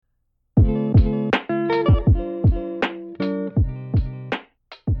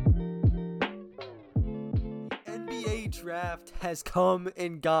draft has come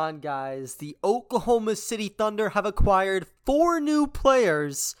and gone, guys. The Oklahoma City Thunder have acquired 4 new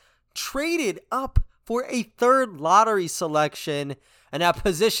players, traded up for a 3rd lottery selection, and have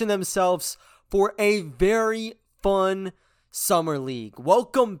positioned themselves for a very fun summer league.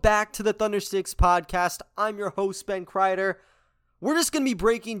 Welcome back to the Thundersticks podcast. I'm your host, Ben Kreider. We're just going to be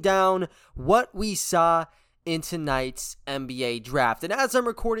breaking down what we saw in tonight's NBA draft. And as I'm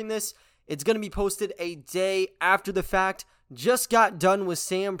recording this, it's going to be posted a day after the fact. Just got done with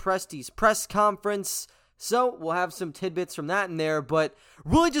Sam Presti's press conference, so we'll have some tidbits from that in there, but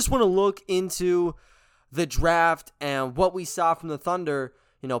really just want to look into the draft and what we saw from the Thunder,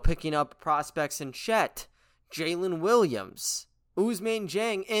 picking up prospects in Chet, Jalen Williams, Ousmane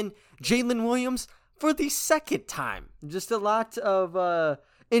Dieng, and Jalen Williams for the 2nd time. Just a lot of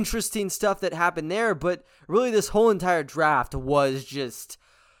interesting stuff that happened there, but really this whole entire draft was just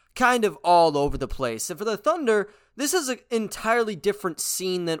kind of all over the place. And for the Thunder, this is an entirely different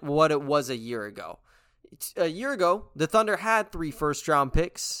scene than what it was a year ago. A year ago, the Thunder had 3 first-round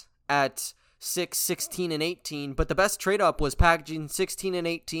picks at 6, 16, and 18, but the best trade-up was packaging 16 and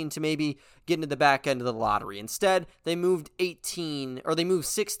 18 to maybe get into the back end of the lottery. Instead, they moved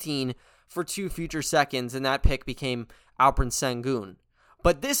 16 for 2 future seconds, and that pick became Alperen Sengun.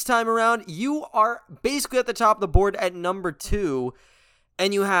 But this time around, you are basically at the top of the board at number 2,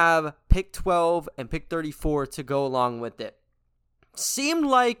 and you have pick 12 and pick 34 to go along with it. Seemed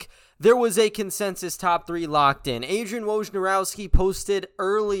like there was a consensus top 3 locked in. Adrian Wojnarowski posted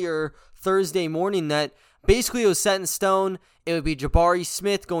earlier Thursday morning that basically it was set in stone. It would be Jabari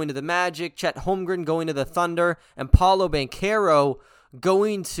Smith going to the Magic, Chet Holmgren going to the Thunder, and Paolo Banchero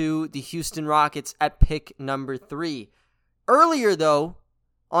going to the Houston Rockets at pick number 3. Earlier, though,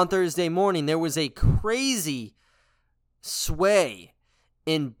 on Thursday morning, there was a crazy sway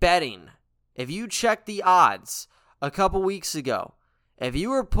in betting. If you check the odds a couple weeks ago, if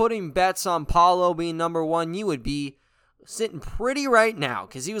you were putting bets on Paolo being number 1, you would be sitting pretty right now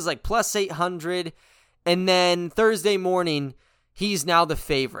because he was like plus 800. And then Thursday morning, he's now the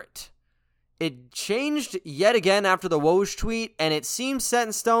favorite. It changed yet again after the Woj tweet, and it seems set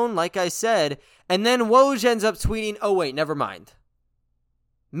in stone, like I said. And then Woj ends up tweeting, oh wait, never mind.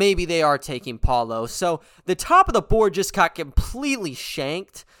 Maybe they are taking Paolo. So the top of the board just got completely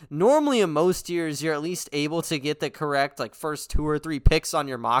shanked. Normally in most years, you're at least able to get the correct first 2 or 3 picks on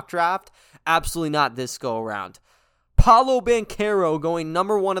your mock draft. Absolutely not this go around. Paolo Banchero going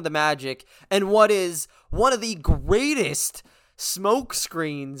number 1 of the Magic, and what is one of the greatest smoke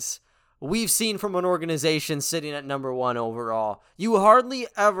screens we've seen from an organization sitting at number 1 overall. You hardly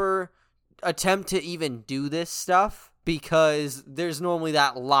ever attempt to even do this stuff, because there's normally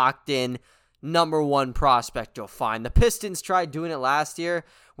that locked-in number 1 prospect you'll find. The Pistons tried doing it last year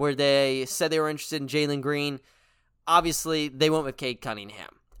where they said they were interested in Jalen Green. Obviously, they went with Cade Cunningham,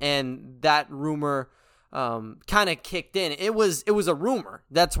 and that rumor kind of kicked in. It was a rumor.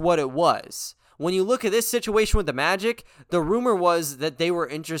 That's what it was. When you look at this situation with the Magic, the rumor was that they were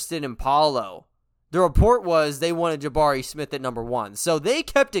interested in Paolo. The report was they wanted Jabari Smith at number 1. So they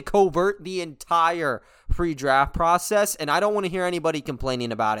kept it covert the entire pre-draft process, and I don't want to hear anybody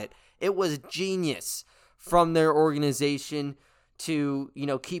complaining about it. It was genius from their organization to,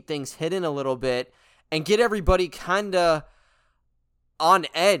 keep things hidden a little bit and get everybody kind of on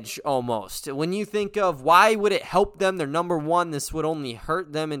edge almost. When you think of why would it help them, they're number 1, this would only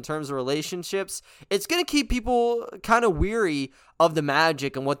hurt them in terms of relationships. It's going to keep people kind of weary of the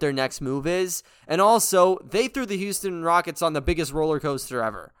Magic and what their next move is. And also, they threw the Houston Rockets on the biggest roller coaster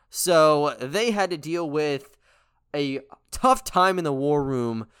ever. So they had to deal with a tough time in the war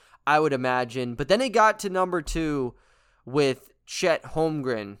room, I would imagine. But then it got to number 2 with Chet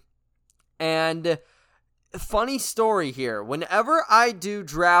Holmgren. And funny story here. Whenever I do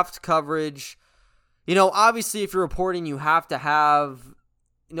draft coverage, obviously if you're reporting, you have to have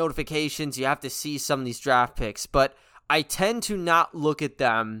notifications. You have to see some of these draft picks. But I tend to not look at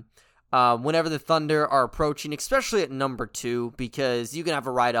them whenever the Thunder are approaching, especially at number 2, because you can have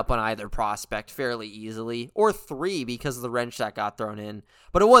a write-up on either prospect fairly easily, or 3 because of the wrench that got thrown in.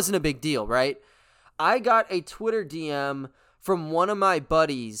 But it wasn't a big deal, right? I got a Twitter DM from one of my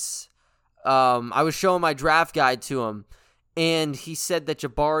buddies. I was showing my draft guide to him, and he said that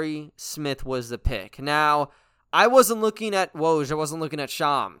Jabari Smith was the pick. Now, I wasn't looking at Woj, I wasn't looking at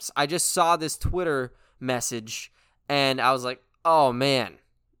Shams. I just saw this Twitter message, and I was like, oh man,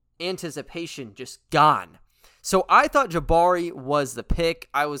 anticipation just gone. So I thought Jabari was the pick.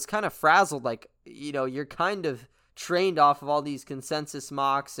 I was kind of frazzled, you're kind of trained off of all these consensus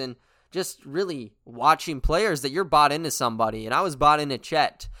mocks and just really watching players that you're bought into somebody. And I was bought into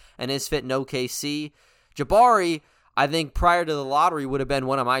Chet and his fit in OKC. Jabari, I think prior to the lottery would have been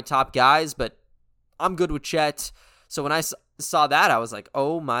one of my top guys, but I'm good with Chet. So when I saw that, I was like,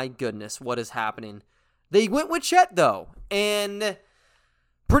 oh my goodness, what is happening? They went with Chet, though, and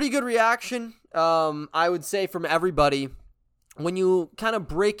pretty good reaction, I would say, from everybody. When you kind of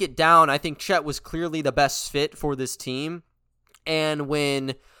break it down, I think Chet was clearly the best fit for this team. And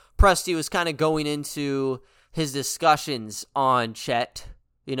when Presti was kind of going into his discussions on Chet,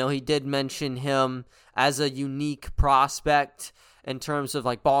 he did mention him as a unique prospect in terms of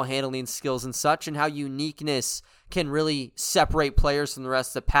like ball handling skills and such, and how uniqueness can really separate players from the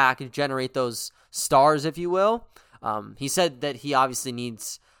rest of the pack and generate those stars, if you will. He said that he obviously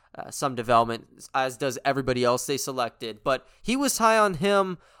needs some development, as does everybody else they selected, but he was high on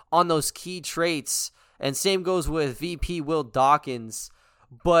him on those key traits, and same goes with VP Will Dawkins.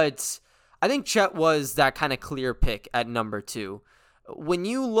 But I think Chet was that kind of clear pick at number 2. When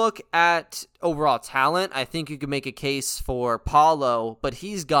you look at overall talent, I think you could make a case for Paolo, but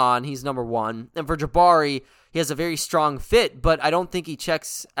he's gone. He's number 1. And for Jabari, he has a very strong fit, but I don't think he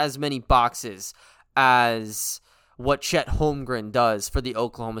checks as many boxes as what Chet Holmgren does for the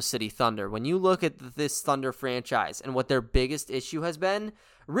Oklahoma City Thunder. When you look at this Thunder franchise and what their biggest issue has been,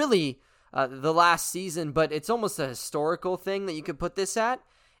 really the last season, but it's almost a historical thing that you could put this at,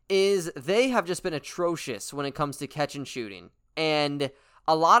 is they have just been atrocious when it comes to catch and shooting. And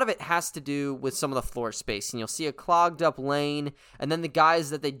a lot of it has to do with some of the floor space. And you'll see a clogged up lane, and then the guys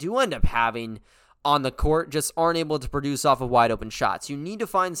that they do end up having on the court just aren't able to produce off of wide open shots. You need to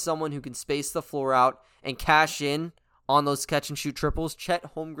find someone who can space the floor out and cash in on those catch and shoot triples.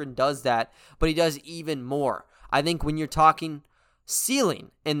 Chet Holmgren does that, but he does even more. I think when you're talking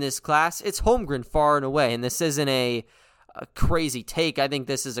ceiling in this class, it's Holmgren far and away. And this isn't a crazy take. I think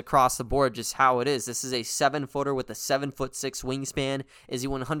this is across the board just how it is. This is a 7-footer with a 7'6" wingspan. Is he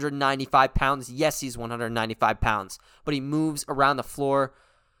 195 pounds? Yes, he's 195 pounds, but he moves around the floor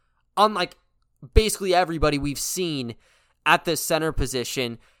unlike basically everybody we've seen at the center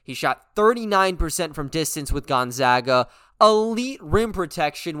position. He shot 39% from distance with Gonzaga. Elite rim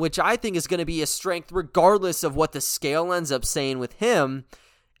protection, which I think is going to be a strength regardless of what the scale ends up saying with him.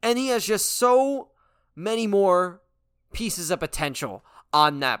 And he has just so many more pieces of potential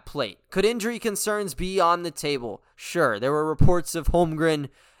on that plate. Could injury concerns be on the table? Sure. There were reports of Holmgren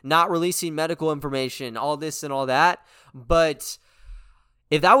not releasing medical information, all this and all that. But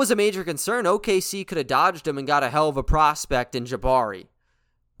if that was a major concern, OKC could have dodged him and got a hell of a prospect in Jabari.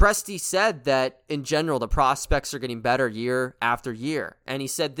 Presti said that in general, the prospects are getting better year after year. And he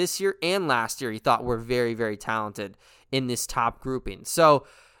said this year and last year, he thought we're very, very talented in this top grouping. So,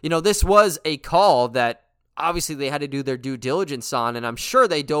 this was a call that obviously they had to do their due diligence on, and I'm sure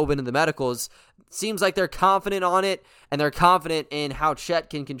they dove into the medicals. Seems like they're confident on it, and they're confident in how Chet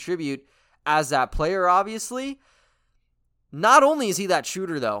can contribute as that player, obviously. Not only is he that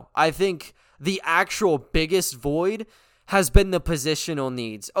shooter, though, I think the actual biggest void has been the positional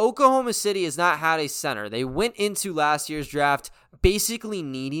needs. Oklahoma City has not had a center. They went into last year's draft basically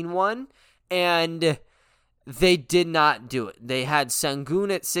needing one, and they did not do it. They had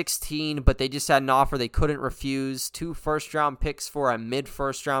Sengun at 16, but they just had an offer they couldn't refuse. 2 first-round picks for a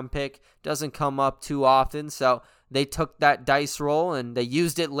mid-first-round pick. Doesn't come up too often, so they took that dice roll, and they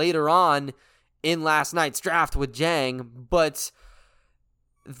used it later on in last night's draft with Jang, but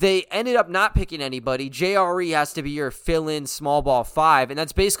they ended up not picking anybody. JRE has to be your fill-in small ball 5, and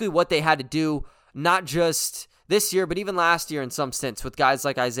that's basically what they had to do, not just this year, but even last year in some sense with guys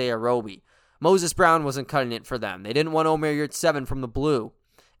like Isaiah Roby. Moses Brown wasn't cutting it for them. They didn't want Omer Yurtseven from the blue.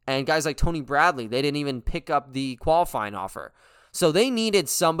 And guys like Tony Bradley, they didn't even pick up the qualifying offer. So they needed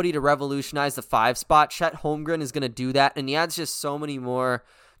somebody to revolutionize the 5 spot. Chet Holmgren is going to do that, and he adds just so many more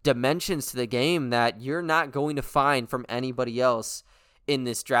dimensions to the game that you're not going to find from anybody else in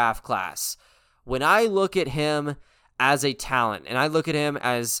this draft class. When I look at him as a talent, and I look at him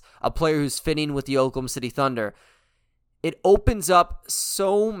as a player who's fitting with the Oklahoma City Thunder, it opens up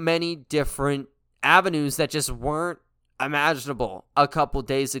so many different avenues that just weren't imaginable a couple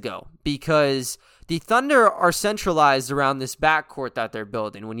days ago, because the Thunder are centralized around this backcourt that they're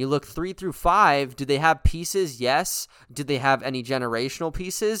building. When you look 3 through 5, do they have pieces? Yes. Do they have any generational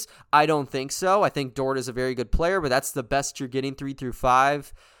pieces? I don't think so. I think Dort is a very good player, but that's the best you're getting 3 through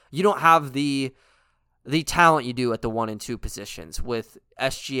 5. You don't have the talent you do at the 1 and 2 positions with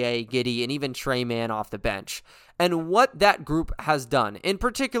SGA, Giddey, and even Trey Mann off the bench. And what that group has done, in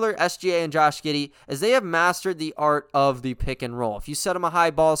particular SGA and Josh Giddey, is they have mastered the art of the pick and roll. If you set them a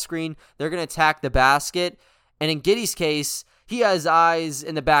high ball screen, they're going to attack the basket. And in Giddey's case, he has eyes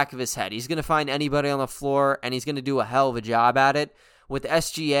in the back of his head. He's going to find anybody on the floor, and he's going to do a hell of a job at it. With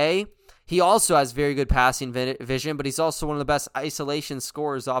SGA, He also has very good passing vision, but he's also one of the best isolation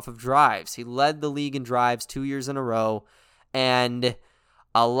scorers off of drives. He led the league in drives 2 years in a row, and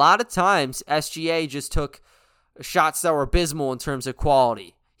a lot of times SGA just took shots that were abysmal in terms of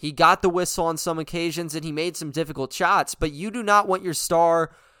quality. He got the whistle on some occasions, and he made some difficult shots, but you do not want your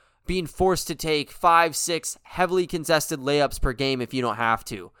star being forced to take 5, 6 heavily contested layups per game if you don't have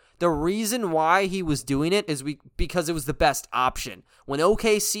to. The reason why he was doing it is because it was the best option. When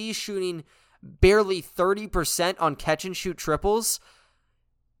OKC is shooting barely 30% on catch-and-shoot triples,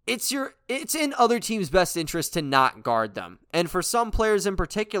 it's in other teams' best interest to not guard them. And for some players in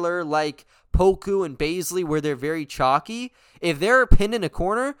particular, like Poku and Bazley, where they're very chalky, if they're pinned in a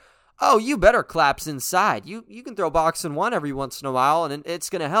corner, oh, you better collapse inside. You can throw box and one every once in a while, and it's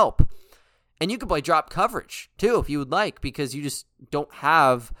going to help. And you can play drop coverage, too, if you would like, because you just don't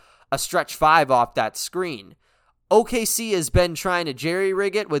have a stretch 5 off that screen. OKC has been trying to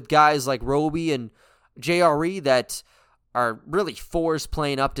jerry-rig it with guys like Roby and JRE that are really 4s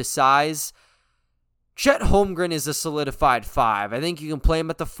playing up to size. Chet Holmgren is a solidified 5. I think you can play him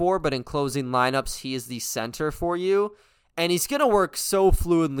at the 4, but in closing lineups, he is the center for you. And he's going to work so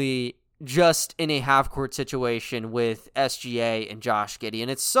fluidly just in a half-court situation with SGA and Josh Giddey.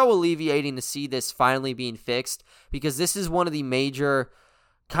 And it's so alleviating to see this finally being fixed, because this is one of the major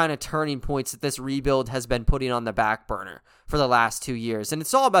kind of turning points that this rebuild has been putting on the back burner for the last 2 years. And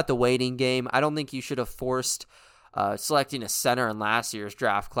it's all about the waiting game. I don't think you should have forced selecting a center in last year's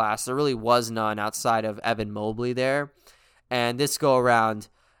draft class. There really was none outside of Evan Mobley there. And this go around,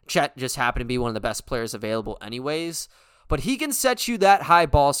 Chet just happened to be one of the best players available anyways. But he can set you that high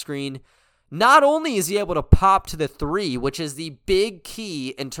ball screen. Not only is he able to pop to the 3, which is the big key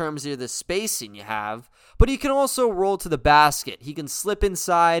in terms of the spacing you have, but he can also roll to the basket. He can slip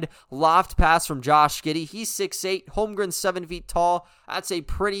inside, loft pass from Josh Giddey. He's 6'8", Holmgren's 7 feet tall. That's a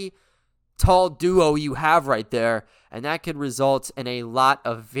pretty tall duo you have right there, and that could result in a lot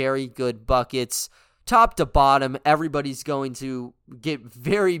of very good buckets. Top to bottom, everybody's going to get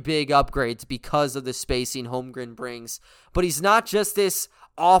very big upgrades because of the spacing Holmgren brings. But he's not just this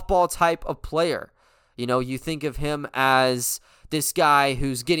off-ball type of player. You know, you think of him as this guy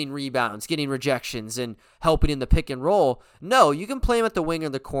who's getting rebounds, getting rejections, and helping in the pick and roll. No, you can play him at the wing or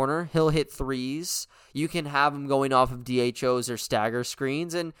the corner. He'll hit threes. You can have him going off of DHOs or stagger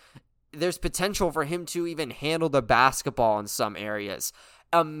screens, and there's potential for him to even handle the basketball in some areas.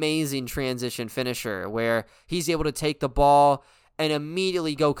 Amazing transition finisher where he's able to take the ball and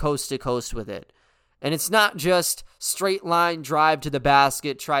immediately go coast to coast with it. And it's not just straight line drive to the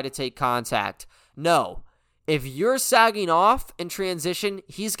basket, try to take contact. No. If you're sagging off in transition,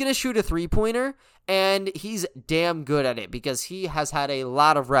 he's going to shoot a three-pointer, and he's damn good at it because he has had a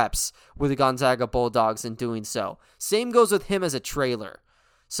lot of reps with the Gonzaga Bulldogs in doing so. Same goes with him as a trailer.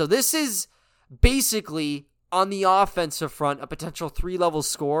 So this is basically, on the offensive front, a potential 3-level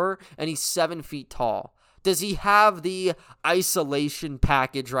scorer, and he's 7 feet tall. Does he have the isolation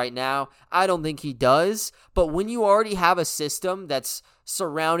package right now? I don't think he does. But when you already have a system that's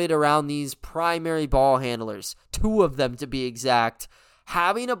surrounded around these primary ball handlers, 2 of them to be exact,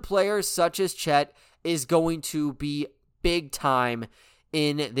 having a player such as Chet is going to be big time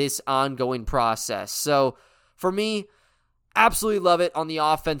in this ongoing process. So for me, absolutely love it on the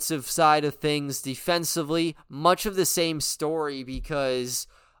offensive side of things. Defensively, much of the same story because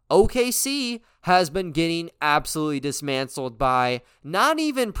OKC has been getting absolutely dismantled by not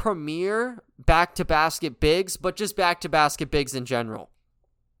even premier back-to-basket bigs, but just back-to-basket bigs in general.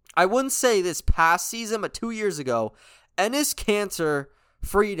 I wouldn't say this past season, but 2 years ago, Enes Kanter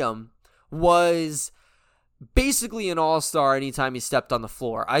Freedom was basically an all-star anytime he stepped on the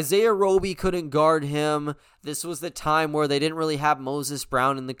floor. Isaiah Roby couldn't guard him. This was the time where they didn't really have Moses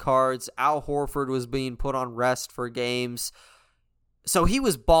Brown in the cards. Al Horford was being put on rest for games. So he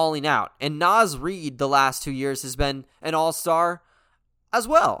was balling out. And Naz Reid the last 2 years has been an all-star as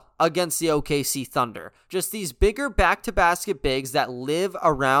well against the OKC Thunder. Just these bigger back-to-basket bigs that live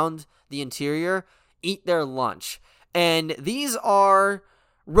around the interior, eat their lunch. And these are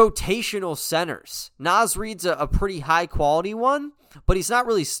rotational centers. Naz Reid's a pretty high-quality one, but he's not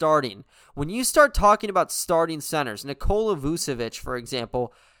really starting. When you start talking about starting centers, Nikola Vucevic, for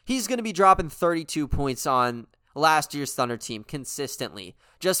example, he's going to be dropping 32 points on last year's Thunder team consistently,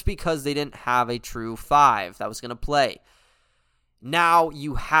 just because they didn't have a true 5 that was going to play. Now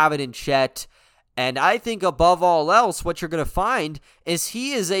you have it in Chet, and I think above all else, what you're going to find is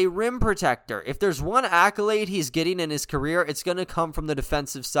he is a rim protector. If there's one accolade he's getting in his career, it's going to come from the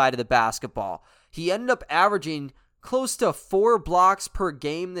defensive side of the basketball. He ended up averaging close to 4 blocks per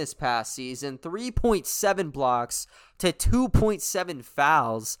game this past season, 3.7 blocks to 2.7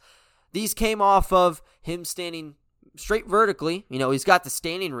 fouls. These came off of him standing straight vertically. He's got the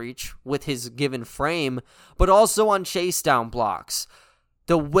standing reach with his given frame, but also on chase down blocks.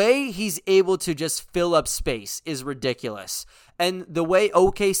 The way he's able to just fill up space is ridiculous. And the way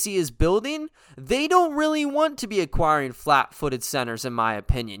OKC is building, they don't really want to be acquiring flat-footed centers, in my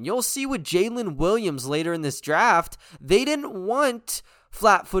opinion. You'll see with Jalen Williams later in this draft, they didn't want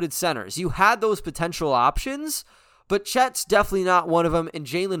flat-footed centers. You had those potential options, but Chet's definitely not one of them, and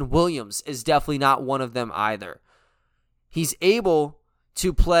Jalen Williams is definitely not one of them either. He's able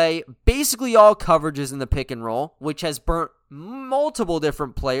to play basically all coverages in the pick and roll, which has burnt multiple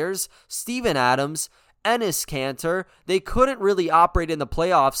different players. Steven Adams, Enes Kanter, they couldn't really operate in the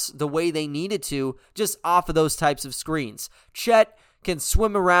playoffs the way they needed to just off of those types of screens. Chet can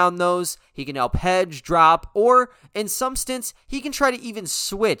swim around those. He can help hedge, drop, or in some stints, he can try to even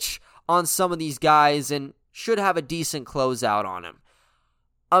switch on some of these guys and should have a decent closeout on him.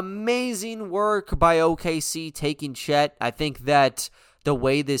 Amazing work by OKC taking Chet. I think that the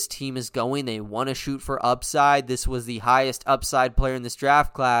way this team is going, they want to shoot for upside. This was the highest upside player in this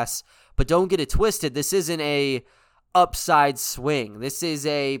draft class, but don't get it twisted. This isn't a upside swing. This is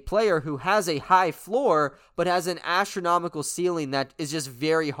a player who has a high floor, but has an astronomical ceiling that is just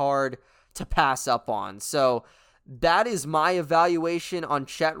very hard to pass up on. So that is my evaluation on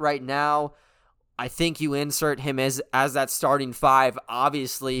Chet right now. I think you insert him as that starting five,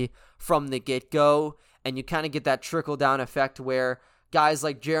 obviously, from the get-go, and you kind of get that trickle-down effect where guys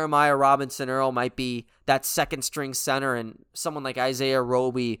like Jeremiah Robinson-Earl might be that second-string center, and someone like Isaiah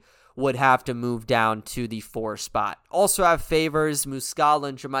Roby would have to move down to the 4 spot. Also have Favors, Muscala,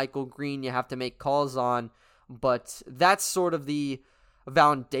 and JaMychal Green you have to make calls on, but that's sort of the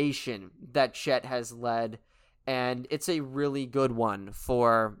foundation that Chet has led, and it's a really good one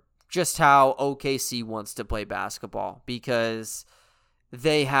for just how OKC wants to play basketball, because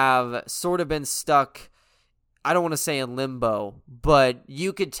they have sort of been stuck, I don't want to say in limbo, but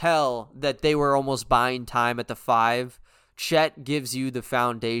you could tell that they were almost buying time at the 5. Chet gives you the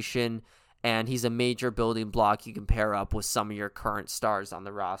foundation, and he's a major building block you can pair up with some of your current stars on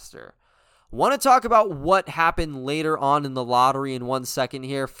the roster. Want to talk about what happened later on in the lottery in 1 second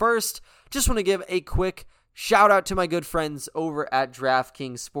here. First, just want to give a quick shout out to my good friends over at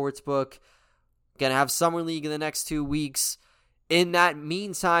DraftKings Sportsbook. Gonna have Summer League in the next 2 weeks. In that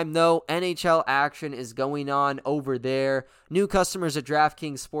meantime, though, NHL action is going on over there. New customers at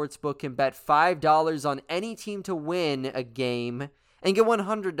DraftKings Sportsbook can bet $5 on any team to win a game and get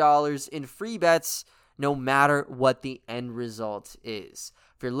 $100 in free bets no matter what the end result is.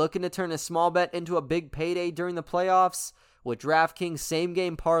 If you're looking to turn a small bet into a big payday during the playoffs, with DraftKings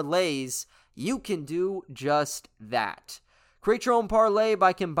same-game parlays, you can do just that. Create your own parlay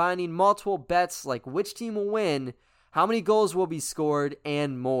by combining multiple bets like which team will win, how many goals will be scored,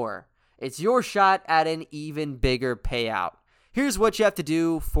 and more. It's your shot at an even bigger payout. Here's what you have to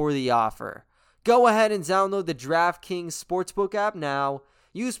do for the offer. Go ahead and download the DraftKings Sportsbook app now.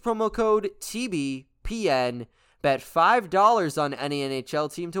 Use promo code TBPN. Bet $5 on any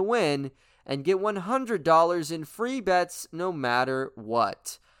NHL team to win and get $100 in free bets no matter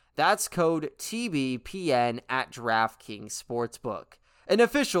what. That's code TBPN at DraftKings Sportsbook, an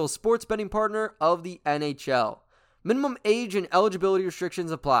official sports betting partner of the NHL. Minimum age and eligibility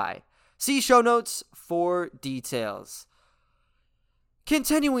restrictions apply. See show notes for details.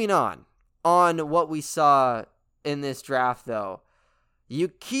 Continuing on what we saw in this draft, though. You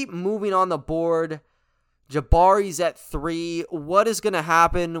keep moving on the board. Jabari's at 3. What is going to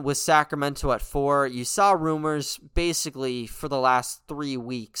happen with Sacramento at 4? You saw rumors basically for the last 3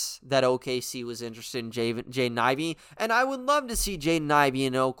 weeks that OKC was interested in Jaden Ivey, and I would love to see Jaden Ivey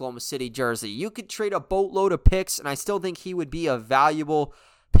in an Oklahoma City jersey. You could trade a boatload of picks, and I still think he would be a valuable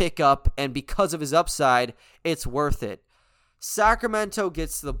pickup, and because of his upside, it's worth it. Sacramento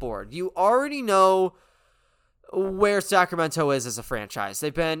gets to the board. You already know where Sacramento is as a franchise.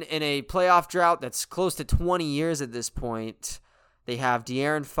 They've been in a playoff drought that's close to 20 years at this point. They have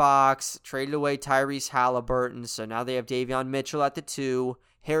De'Aaron Fox, traded away Tyrese Halliburton, so now they have Davion Mitchell at the 2,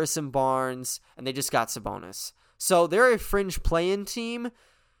 Harrison Barnes, and they just got Sabonis. So they're a fringe play-in team,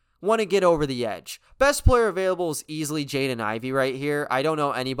 want to get over the edge. Best player available is easily Jaden Ivey right here. I don't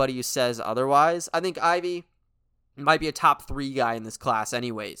know anybody who says otherwise. I think Ivey might be a top 3 guy in this class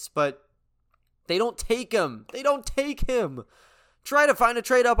anyways, but they don't take him. Try to find a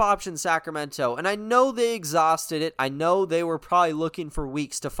trade-up option, Sacramento. And I know they exhausted it. I know they were probably looking for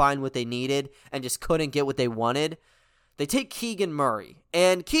weeks to find what they needed and just couldn't get what they wanted. They take Keegan Murray.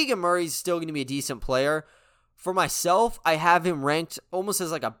 And Keegan Murray's still going to be a decent player. For myself, I have him ranked almost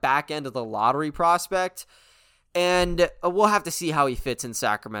as like a back end of the lottery prospect. And we'll have to see how he fits in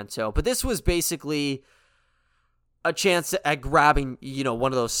Sacramento. But this was basically a chance at grabbing,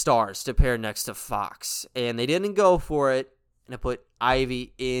 one of those stars to pair next to Fox. And they didn't go for it, and it put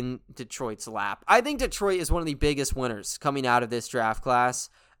Ivey in Detroit's lap. I think Detroit is one of the biggest winners coming out of this draft class.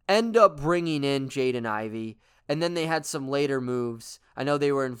 End up bringing in Jaden Ivey, and then they had some later moves. I know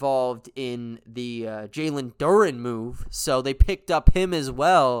they were involved in the Jalen Duren move, so they picked up him as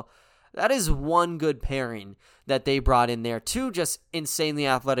well. That is one good pairing that they brought in there. Two just insanely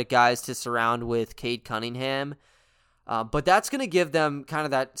athletic guys to surround with Cade Cunningham. But that's going to give them kind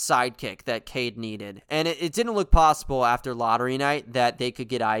of that sidekick that Cade needed. And it didn't look possible after lottery night that they could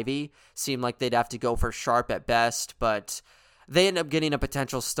get Ivey. Seemed like they'd have to go for Sharp at best, but they end up getting a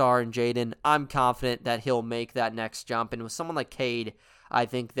potential star in Jaden. I'm confident that he'll make that next jump. And with someone like Cade, I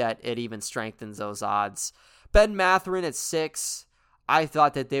think that it even strengthens those odds. Ben Mathurin at 6. I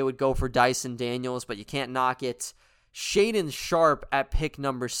thought that they would go for Dyson Daniels, but you can't knock it. Shaedon Sharpe at pick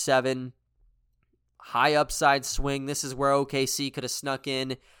number 7. High upside swing. This is where OKC could have snuck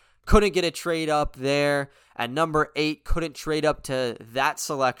in. Couldn't get a trade up there. At number 8, couldn't trade up to that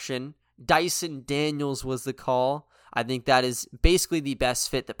selection. Dyson Daniels was the call. I think that is basically the best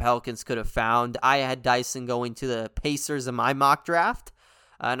fit the Pelicans could have found. I had Dyson going to the Pacers in my mock draft,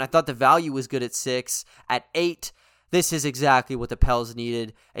 and I thought the value was good at 6. At 8, this is exactly what the Pels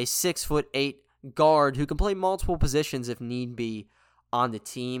needed. A 6'8" guard who can play multiple positions if need be on the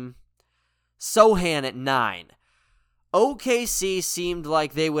team. Sochan at 9. OKC seemed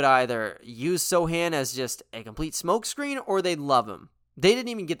like they would either use Sochan as just a complete smokescreen or they'd love him. They didn't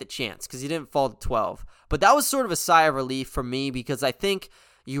even get the chance because he didn't fall to 12. But that was sort of a sigh of relief for me because I think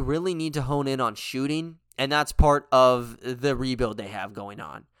you really need to hone in on shooting, and that's part of the rebuild they have going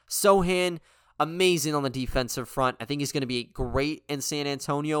on. Sochan, amazing on the defensive front. I think he's going to be great in San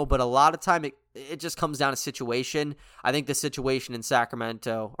Antonio, but a lot of time it just comes down to situation. I think the situation in San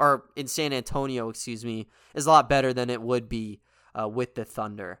Antonio, is a lot better than it would be with the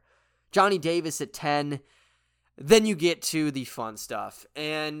Thunder. Johnny Davis at 10. Then you get to the fun stuff.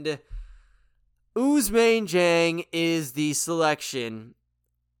 And Ousmane Dieng is the selection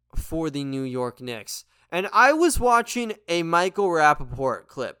for the New York Knicks. And I was watching a Michael Rappaport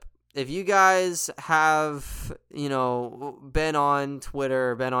clip. If you guys have, been on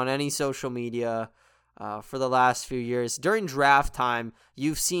Twitter, been on any social media for the last few years, during draft time,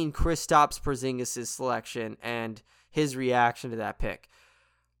 you've seen Kristaps Porzingis' selection and his reaction to that pick.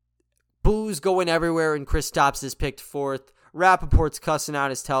 Booze going everywhere, and Kristaps is picked 4th. Rappaport's cussing out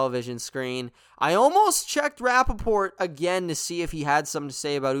his television screen. I almost checked Rappaport again to see if he had something to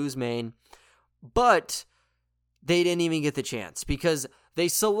say about Ousmane, but they didn't even get the chance because they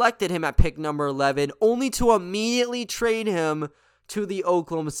selected him at pick number 11 only to immediately trade him to the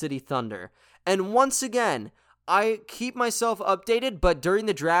Oklahoma City Thunder. And once again, I keep myself updated, but during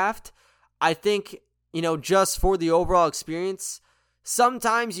the draft, I think, just for the overall experience,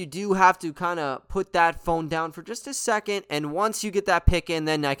 sometimes you do have to kind of put that phone down for just a second, and once you get that pick in,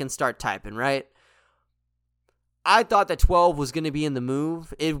 then I can start typing, right? I thought that 12 was going to be in the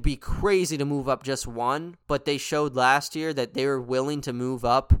move. It would be crazy to move up just one, but they showed last year that they were willing to move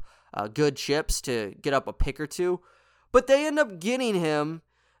up good chips to get up a pick or two. But they end up getting him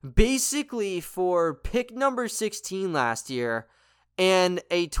basically for pick number 16 last year and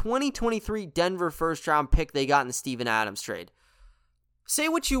a 2023 Denver first-round pick they got in the Steven Adams trade. Say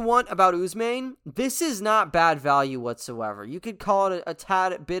what you want about Ousmane, this is not bad value whatsoever. You could call it a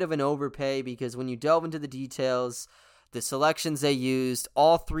tad bit of an overpay because when you delve into the details, the selections they used,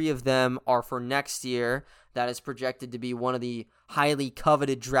 all 3 of them are for next year. That is projected to be one of the highly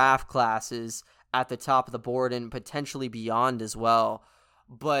coveted draft classes at the top of the board and potentially beyond as well.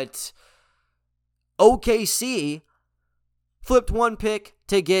 But OKC flipped 1 pick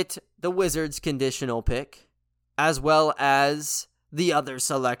to get the Wizards' conditional pick, as well as the other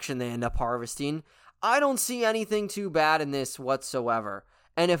selection they end up harvesting. I don't see anything too bad in this whatsoever.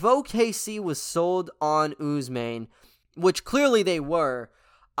 And if OKC was sold on Ousmane, which clearly they were,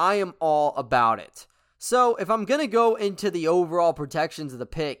 I am all about it. So if I'm going to go into the overall protections of the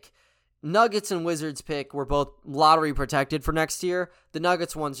pick, Nuggets and Wizards pick were both lottery protected for next year. The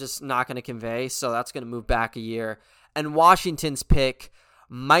Nuggets one's just not going to convey, so that's going to move back a year. And Washington's pick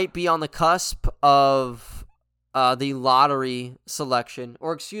might be on the cusp of the lottery selection,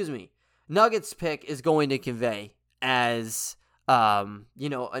 Nuggets pick is going to convey as, a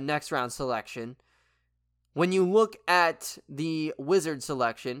next round selection. When you look at the Wizard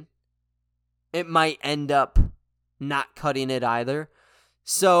selection, it might end up not cutting it either.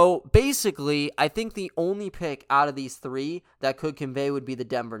 So basically, I think the only pick out of these three that could convey would be the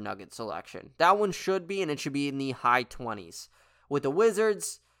Denver Nuggets selection. That one should be, and it should be in the high 20s. With the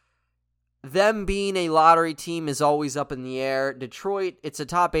Wizards, them being a lottery team is always up in the air. Detroit, it's a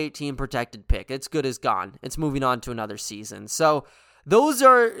top 18 protected pick. It's good as gone. It's moving on to another season. So those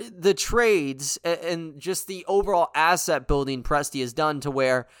are the trades and just the overall asset building Presti has done to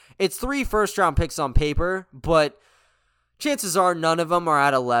where it's 3 first-round picks on paper, but chances are none of them are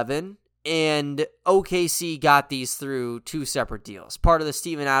at 11, and OKC got these through 2 separate deals. Part of the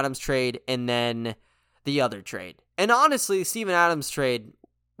Steven Adams trade and then the other trade. And honestly, the Steven Adams trade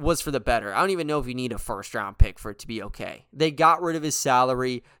was for the better. I don't even know if you need a first-round pick for it to be okay. They got rid of his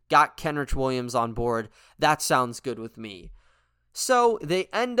salary, got Kenrich Williams on board. That sounds good with me. So they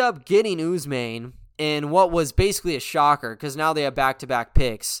end up getting Ousmane in what was basically a shocker because now they have back-to-back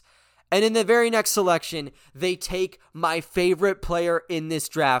picks. And in the very next selection, they take my favorite player in this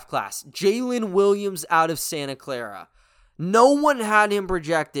draft class, Jalen Williams out of Santa Clara. No one had him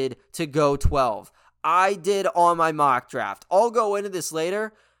projected to go 12. I did on my mock draft. I'll go into this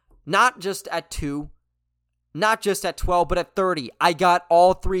later. Not just at 2, not just at 12, but at 30. I got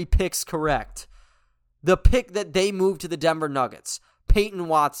all 3 picks correct. The pick that they moved to the Denver Nuggets, Peyton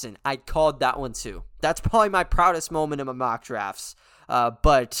Watson, I called that one too. That's probably my proudest moment in my mock drafts.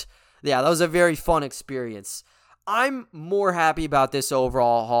 But yeah, that was a very fun experience. I'm more happy about this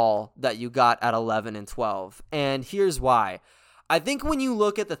overall haul that you got at 11 and 12. And here's why. I think when you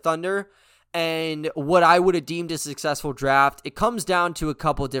look at the Thunder and what I would have deemed a successful draft, it comes down to a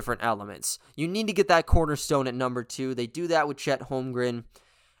couple different elements. You need to get that cornerstone at number 2. They do that with Chet Holmgren.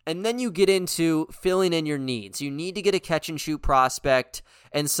 And then you get into filling in your needs. You need to get a catch-and-shoot prospect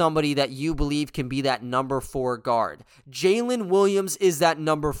and somebody that you believe can be that number 4 guard. Jalen Williams is that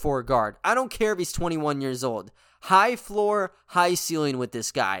number 4 guard. I don't care if he's 21 years old. High floor, high ceiling with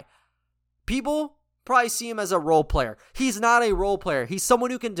this guy. People probably see him as a role player. He's not a role player. He's someone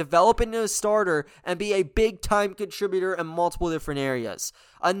who can develop into a starter and be a big-time contributor in multiple different areas.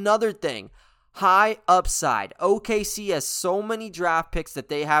 Another thing, high upside. OKC has so many draft picks that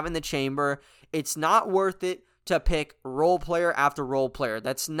they have in the chamber. It's not worth it to pick role player after role player.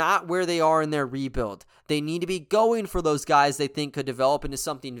 That's not where they are in their rebuild. They need to be going for those guys they think could develop into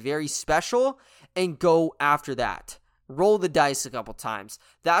something very special and go after that. Roll the dice a couple times.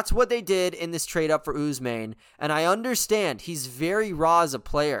 That's what they did in this trade up for Ousmane. And I understand he's very raw as a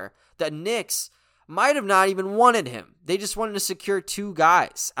player. The Knicks might have not even wanted him. They just wanted to secure 2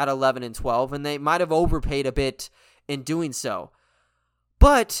 guys at 11 and 12, and they might have overpaid a bit in doing so.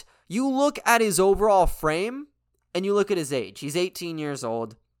 But you look at his overall frame, and you look at his age. He's 18 years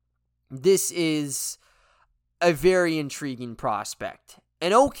old. This is a very intriguing prospect.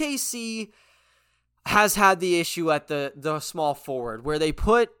 And OKC has had the issue at the small forward, where they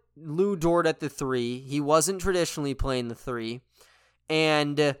put Lou Dort at the 3. He wasn't traditionally playing the 3.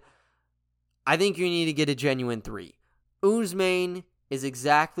 And I think you need to get a genuine 3. Ousmane is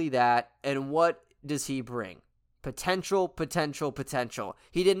exactly that. And what does he bring? Potential, potential, potential.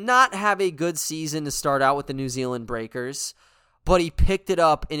 He did not have a good season to start out with the New Zealand Breakers, but he picked it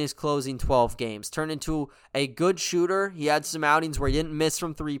up in his closing 12 games. Turned into a good shooter. He had some outings where he didn't miss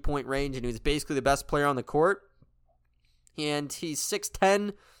from 3-point range, and he was basically the best player on the court. And he's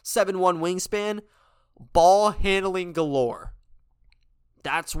 6'10", 7'1" wingspan, ball handling galore.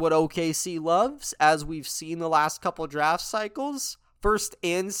 That's what OKC loves, as we've seen the last couple draft cycles, first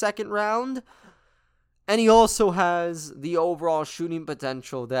and second round. And he also has the overall shooting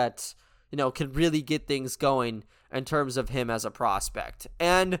potential that, can really get things going in terms of him as a prospect.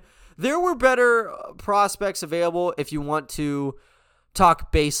 And there were better prospects available if you want to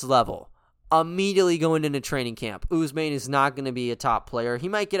talk base level. Immediately going into training camp, Ousmane is not going to be a top player. He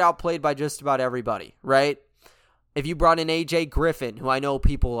might get outplayed by just about everybody, right? If you brought in AJ Griffin, who I know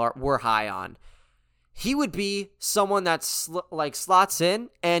people were high on, he would be someone that slots in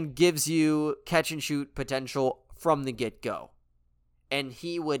and gives you catch and shoot potential from the get-go. And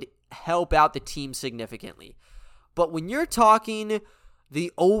he would help out the team significantly. But when you're talking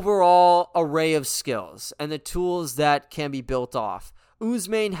the overall array of skills and the tools that can be built off,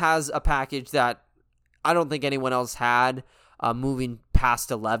 Ousmane has a package that I don't think anyone else had moving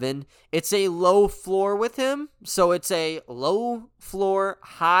past 11. It's a low floor with him, so it's a low floor,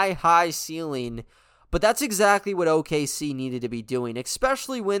 high ceiling. But that's exactly what OKC needed to be doing,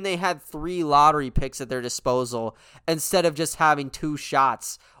 especially when they had 3 lottery picks at their disposal instead of just having 2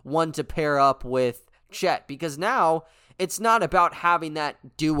 shots, one to pair up with Chet, because now it's not about having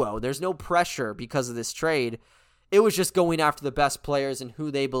that duo. There's no pressure because of this trade. It was just going after the best players and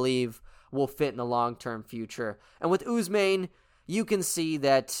who they believe will fit in the long-term future. And with Ousmane, you can see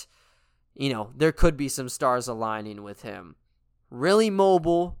that, there could be some stars aligning with him. Really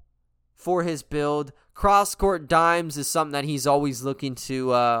mobile for his build. Cross-court dimes is something that he's always looking to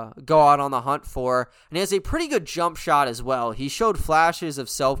go out on the hunt for. And he has a pretty good jump shot as well. He showed flashes of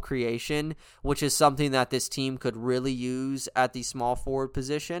self-creation, which is something that this team could really use at the small forward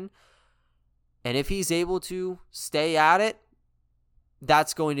position. And if he's able to stay at it,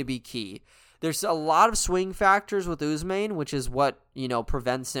 that's going to be key. There's a lot of swing factors with Ousmane, which is what,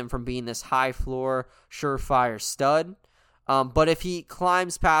 prevents him from being this high-floor, surefire stud. But if he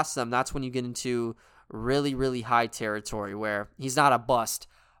climbs past them, that's when you get into really, really high territory where he's not a bust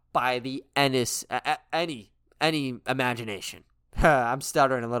by the any imagination. I'm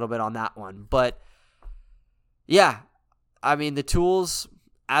stuttering a little bit on that one. But, yeah, I mean, the tools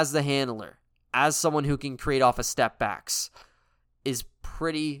as the handler, as someone who can create off of step backs, is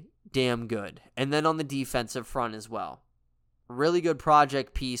pretty damn good. And then on the defensive front as well. Really good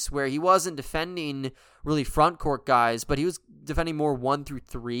project piece where he wasn't defending really front court guys, but he was defending more 1 through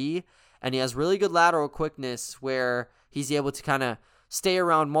 3, and he has really good lateral quickness where he's able to kind of stay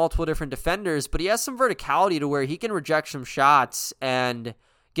around multiple different defenders, but he has some verticality to where he can reject some shots and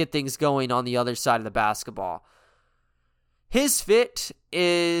get things going on the other side of the basketball. His fit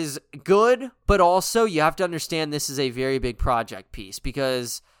is good, but also you have to understand this is a very big project piece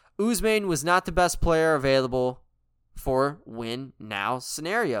because Ousmane was not the best player available for win-now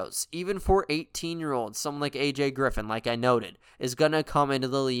scenarios. Even for 18-year-olds, someone like AJ Griffin, like I noted, is going to come into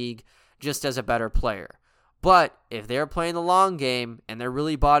the league just as a better player. But if they're playing the long game and they're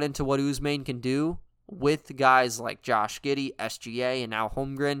really bought into what Ousmane can do with guys like Josh Giddey, SGA, and now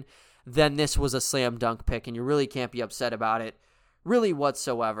Holmgren, then this was a slam dunk pick, and you really can't be upset about it, really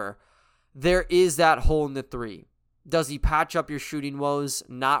whatsoever. There is that hole in the 3. Does he patch up your shooting woes?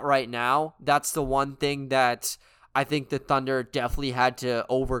 Not right now. That's the one thing that I think the Thunder definitely had to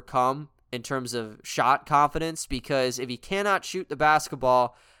overcome in terms of shot confidence, because if he cannot shoot the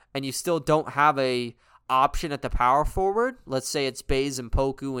basketball and you still don't have a option at the power forward, let's say it's Bays and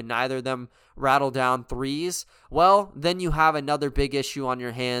Poku and neither of them rattle down threes, well, then you have another big issue on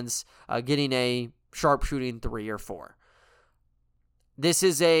your hands getting a sharpshooting 3 or 4. This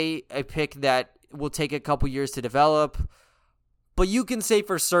is a pick that will take a couple years to develop, but you can say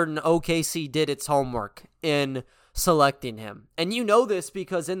for certain OKC did its homework in selecting him. And you know this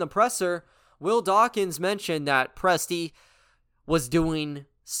because in the presser, Will Dawkins mentioned that Presti was doing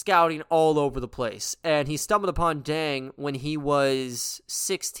scouting all over the place, and he stumbled upon Deng when he was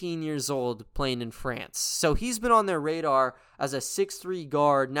 16 years old playing in France. So he's been on their radar as a 6'3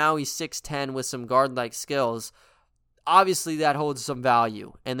 guard. Now he's 6'10 with some guard-like skills. Obviously that holds some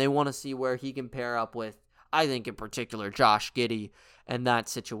value, and they want to see where he can pair up with, I think in particular, Josh Giddey and that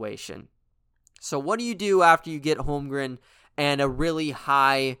situation. So what do you do after you get Holmgren and a really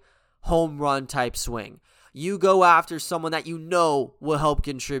high home run type swing? You go after someone that you know will help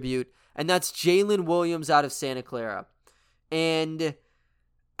contribute, and that's Jalen Williams out of Santa Clara. And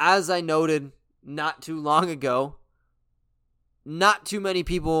as I noted not too long ago, not too many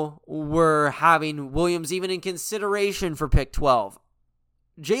people were having Williams even in consideration for pick 12.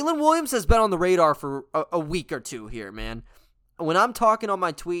 Jalen Williams has been on the radar for a week or two here, man. When I'm talking on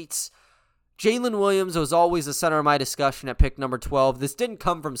my tweets, Jalen Williams was always the center of my discussion at pick number 12. This didn't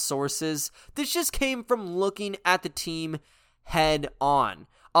come from sources. This just came from looking at the team head on.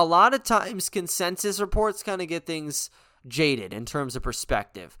 A lot of times consensus reports kind of get things jaded in terms of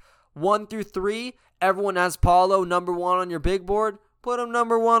perspective. 1 through 3, everyone has Paulo number 1 on your big board. Put him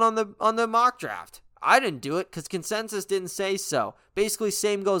number 1 on the mock draft. I didn't do it because consensus didn't say so. Basically,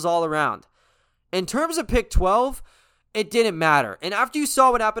 same goes all around. In terms of pick 12, it didn't matter. And after you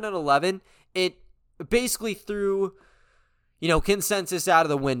saw what happened at 11, it basically threw, consensus out of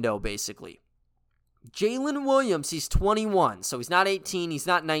the window, basically. Jalen Williams, he's 21, so he's not 18, he's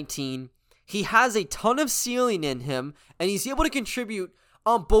not 19. He has a ton of ceiling in him, and he's able to contribute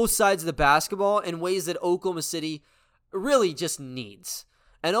on both sides of the basketball in ways that Oklahoma City really just needs.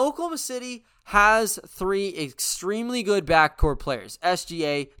 And Oklahoma City has 3 extremely good backcourt players,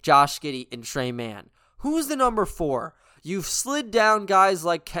 SGA, Josh Giddey, and Trey Mann. Who's the number 4? You've slid down guys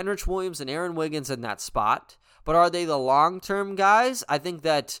like Kenrich Williams and Aaron Wiggins in that spot, but are they the long-term guys? I think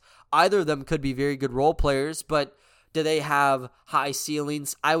that either of them could be very good role players, but do they have high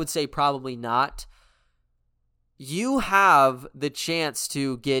ceilings? I would say probably not. You have the chance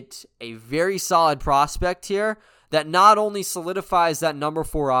to get a very solid prospect here that not only solidifies that number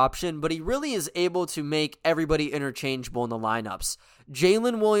 4 option, but he really is able to make everybody interchangeable in the lineups.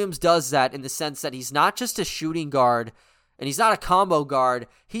 Jalen Williams does that in the sense that he's not just a shooting guard, and he's not a combo guard.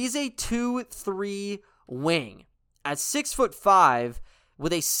 He's a 2-3 wing. At 6'5",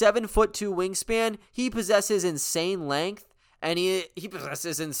 with a 7'2" wingspan, he possesses insane length and he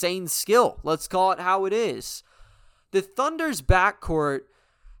possesses insane skill. Let's call it how it is. The Thunder's backcourt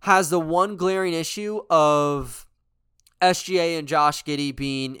has the one glaring issue of SGA and Josh Giddey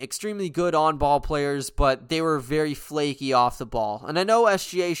being extremely good on-ball players, but they were very flaky off the ball. And I know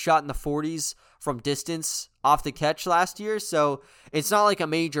SGA shot in the 40s from distance off the catch last year, so it's not like a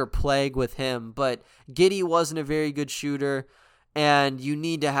major plague with him, but Giddey wasn't a very good shooter, and you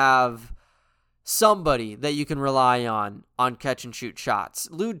need to have somebody that you can rely on catch-and-shoot shots.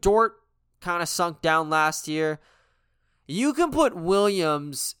 Lou Dort kind of sunk down last year. You can put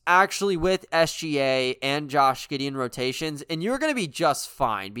Williams actually with SGA and Josh Giddey in rotations, and you're going to be just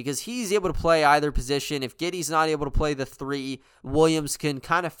fine because he's able to play either position. If Giddey's not able to play the 3, Williams can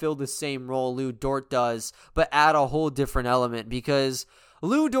kind of fill the same role Lou Dort does, but add a whole different element because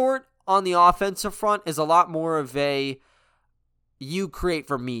Lou Dort on the offensive front is a lot more of a you create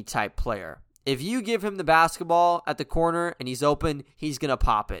for me type player. If you give him the basketball at the corner and he's open, he's going to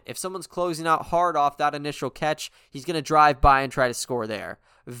pop it. If someone's closing out hard off that initial catch, he's going to drive by and try to score there.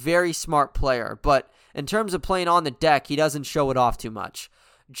 Very smart player, but in terms of playing on the deck, he doesn't show it off too much.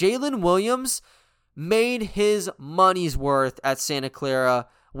 Jalen Williams made his money's worth at Santa Clara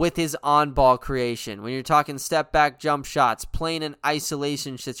with his on-ball creation. When you're talking step-back jump shots, playing in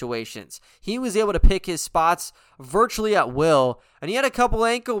isolation situations, he was able to pick his spots virtually at will, and he had a couple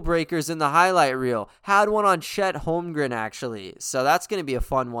ankle breakers in the highlight reel. Had one on Chet Holmgren, actually. So that's going to be a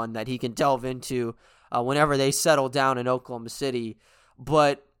fun one that he can delve into whenever they settle down in Oklahoma City.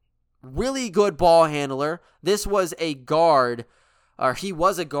 But really good ball handler. This was a guard, or he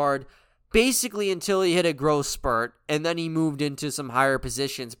was a guard, basically until he hit a growth spurt, and then he moved into some higher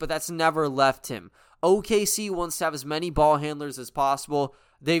positions, but that's never left him. OKC wants to have as many ball handlers as possible.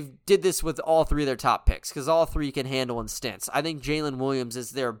 They did this with all 3 of their top picks, because all 3 can handle in stints. I think Jalen Williams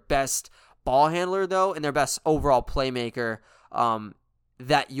is their best ball handler, though, and their best overall playmaker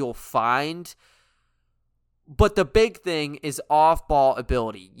that you'll find. But the big thing is off-ball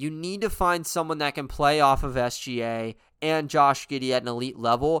ability. You need to find someone that can play off of SGA and Josh Giddey at an elite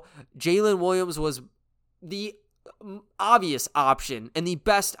level. Jalen Williams was the obvious option and the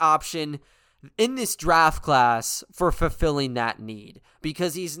best option in this draft class for fulfilling that need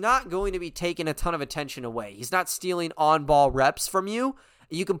because he's not going to be taking a ton of attention away. He's not stealing on-ball reps from you.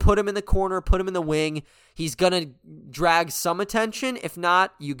 You can put him in the corner, put him in the wing. He's going to drag some attention. If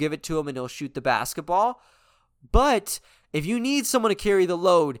not, you give it to him and he'll shoot the basketball. But if you need someone to carry the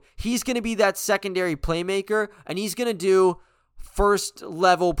load, he's going to be that secondary playmaker, and he's going to do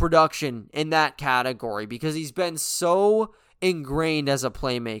first-level production in that category because he's been so ingrained as a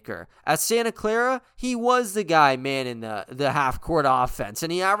playmaker. At Santa Clara, he was the guy manning the half-court offense,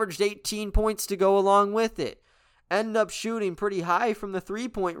 and he averaged 18 points to go along with it. Ended up shooting pretty high from the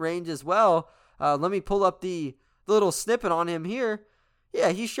three-point range as well. Let me pull up the little snippet on him here.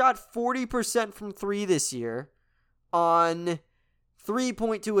 Yeah, he shot 40% from 3 this year on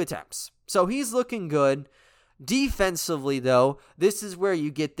 3.2 attempts. So he's looking good. Defensively, though, this is where you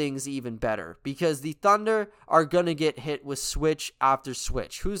get things even better because the Thunder are going to get hit with switch after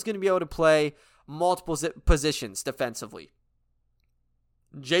switch. Who's going to be able to play multiple positions defensively?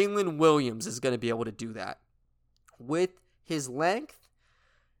 Jalen Williams is going to be able to do that. With his length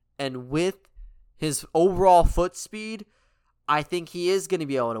and with his overall foot speed, I think he is going to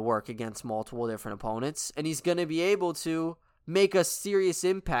be able to work against multiple different opponents, and he's going to be able to make a serious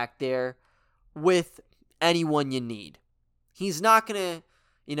impact there with anyone you need. He's not going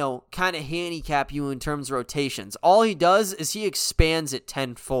to, kind of handicap you in terms of rotations. All he does is he expands it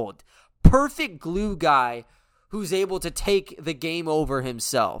tenfold. Perfect glue guy who's able to take the game over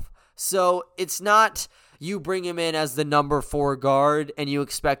himself. So it's not you bring him in as the number 4 guard and you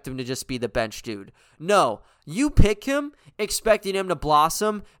expect him to just be the bench dude. No, you pick him expecting him to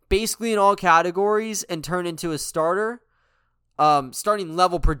blossom basically in all categories and turn into a starter, starting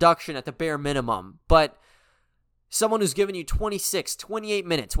level production at the bare minimum. But someone who's giving you 26, 28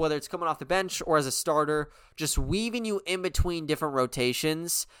 minutes, whether it's coming off the bench or as a starter, just weaving you in between different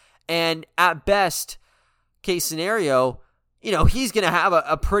rotations. And at best, case scenario, he's going to have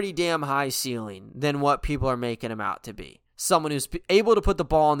a pretty damn high ceiling than what people are making him out to be. Someone who's able to put the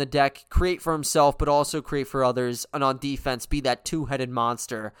ball on the deck, create for himself, but also create for others, and on defense be that two-headed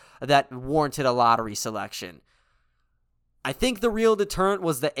monster that warranted a lottery selection. I think the real deterrent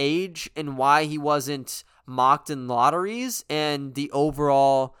was the age and why he wasn't mocked in lotteries and the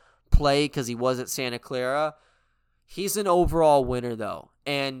overall play because he was at Santa Clara. He's an overall winner, though.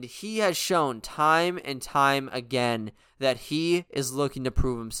 And he has shown time and time again that he is looking to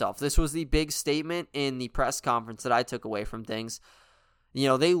prove himself. This was the big statement in the press conference that I took away from things.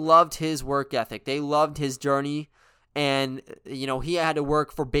 They loved his work ethic. They loved his journey. And, he had to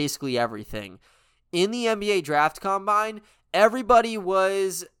work for basically everything. In the NBA Draft Combine, everybody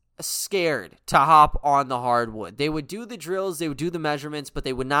was scared to hop on the hardwood. They would do the drills, they would do the measurements, but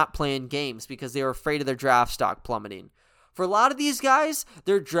they would not play in games because they were afraid of their draft stock plummeting. For a lot of these guys,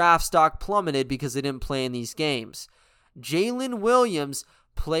 their draft stock plummeted because they didn't play in these games. Jalen Williams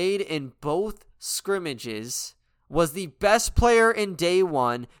played in both scrimmages, was the best player in day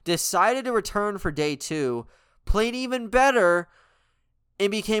one, decided to return for day two, played even better,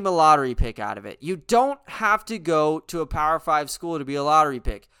 and became a lottery pick out of it. You don't have to go to a Power 5 school to be a lottery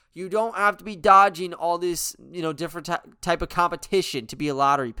pick. You don't have to be dodging all this, different type of competition to be a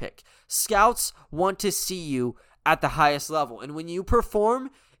lottery pick. Scouts want to see you at the highest level. And when you perform,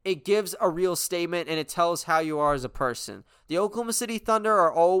 it gives a real statement and it tells how you are as a person. The Oklahoma City Thunder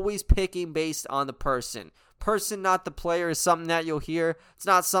are always picking based on the person. Person, not the player, is something that you'll hear. It's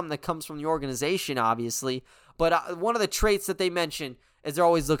not something that comes from the organization, obviously. But one of the traits that they mention is they're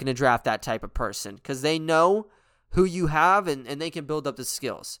always looking to draft that type of person because they know who you have and they can build up the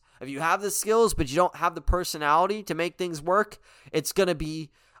skills. If you have the skills but you don't have the personality to make things work, it's going to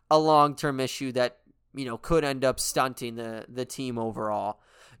be a long-term issue that could end up stunting the team overall.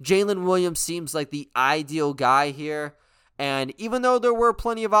 Jalen Williams seems like the ideal guy here. And even though there were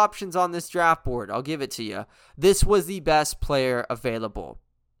plenty of options on this draft board, I'll give it to you, this was the best player available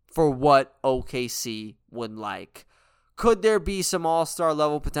for what OKC would like. Could there be some all-star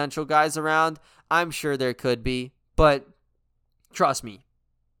level potential guys around? I'm sure there could be. But trust me,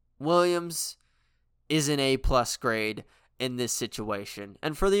 Williams is an A+ grade in this situation.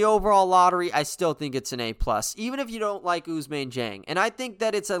 And for the overall lottery, I still think it's an A+, even if you don't like Ousmane Dieng. And I think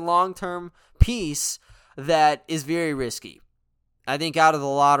that it's a long-term piece that is very risky. I think out of the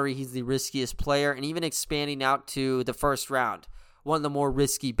lottery, he's the riskiest player, and even expanding out to the first round, one of the more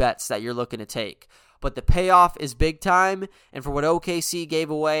risky bets that you're looking to take. But the payoff is big time, and for what OKC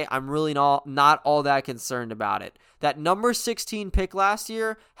gave away, I'm really not all that concerned about it. That number 16 pick last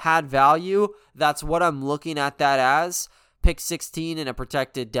year had value. That's what I'm looking at that as. Pick 16 in a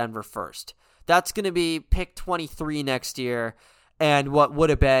protected Denver first. That's going to be pick 23 next year, and what would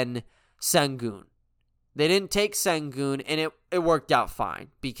have been Sengun. They didn't take Sengun, and it worked out fine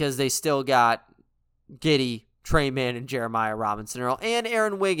because they still got Giddey, Trey Mann, and Jeremiah Robinson-Earl, and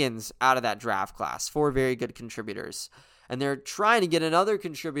Aaron Wiggins out of that draft class. 4 very good contributors. And they're trying to get another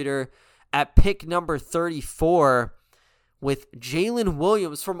contributor at pick number 34 with Jalen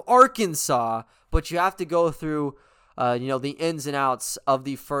Williams from Arkansas, but you have to go through the ins and outs of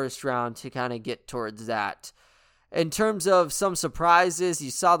the first round to kind of get towards that. In terms of some surprises,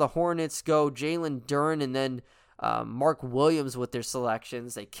 you saw the Hornets go Jalen Duren and then Mark Williams with their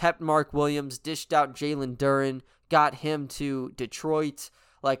selections. They kept Mark Williams, dished out Jalen Duren, got him to Detroit.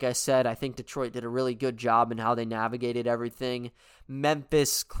 Like I said, I think Detroit did a really good job in how they navigated everything.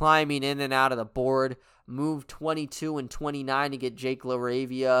 Memphis climbing in and out of the board, moved 22 and 29 to get Jake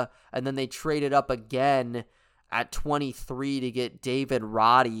LaRavia, and then they traded up again at 23 to get David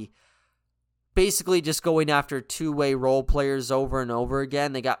Roddy. Basically just going after two-way role players over and over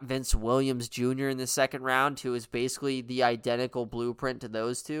again. They got Vince Williams Jr. in the second round, who is basically the identical blueprint to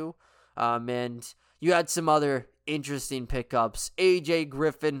those two. And you had some other interesting pickups. AJ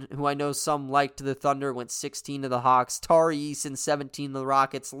Griffin, who I know some liked to the Thunder, went 16 to the Hawks. Tari Eason, 17 to the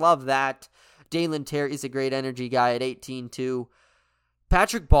Rockets. Love that. Dalen Terry's a great energy guy at 18 too.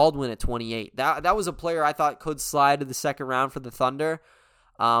 Patrick Baldwin at 28. That was a player I thought could slide to the second round for the Thunder.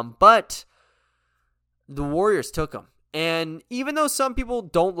 But the Warriors took him. And even though some people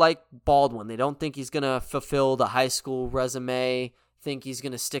don't like Baldwin, they don't think he's going to fulfill the high school resume, think he's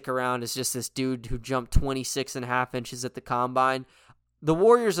going to stick around as just this dude who jumped 26 and a half inches at the combine, the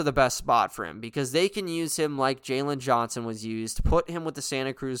Warriors are the best spot for him because they can use him like Jalen Johnson was used, put him with the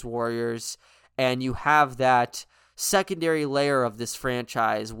Santa Cruz Warriors, and you have that secondary layer of this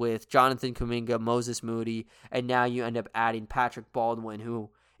franchise with Jonathan Kuminga, Moses Moody, and now you end up adding Patrick Baldwin, who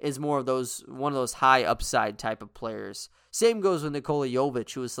is one of those high upside type of players. Same goes with Nikola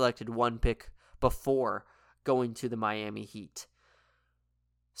Jovic, who was selected one pick before going to the Miami Heat.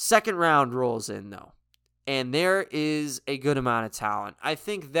 Second round rolls in, though, and there is a good amount of talent. I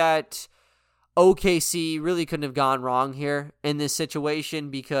think that OKC really couldn't have gone wrong here in this situation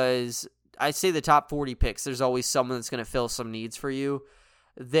because I say the top 40 picks, there's always someone that's going to fill some needs for you.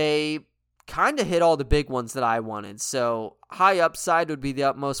 They kind of hit all the big ones that I wanted. So high upside would be the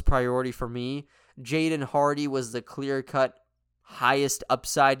utmost priority for me. Jaden Hardy was the clear-cut highest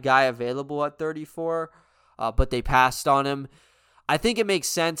upside guy available at 34, but they passed on him. I think it makes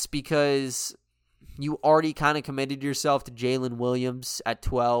sense because you already kind of committed yourself to Jalen Williams at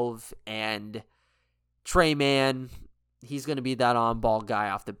 12, and Trey Mann, he's going to be that on-ball guy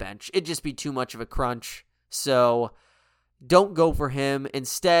off the bench. It'd just be too much of a crunch, so don't go for him.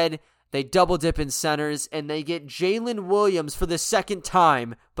 Instead, they double dip in centers, and they get Jalen Williams for the second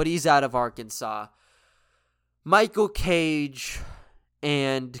time, but he's out of Arkansas. Michael Cage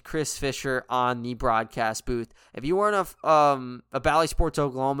and Chris Fisher on the broadcast booth. If you weren't a Bally Sports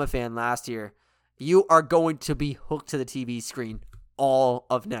Oklahoma fan last year, you are going to be hooked to the TV screen all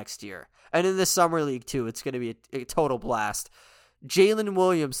of next year. And in the Summer League, too, it's going to be a total blast. Jalen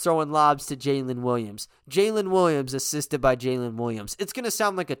Williams throwing lobs to Jalen Williams. Jalen Williams assisted by Jalen Williams. It's going to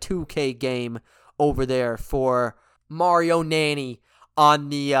sound like a 2K game over there for Mario Nanny on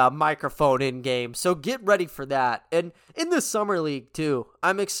the microphone in-game. So get ready for that. And in the Summer League, too,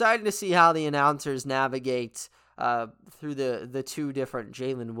 I'm excited to see how the announcers navigate through the two different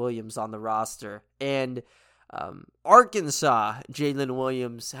Jalen Williams on the roster. And Arkansas, Jalen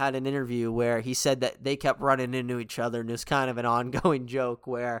Williams had an interview where he said that they kept running into each other, and it was kind of an ongoing joke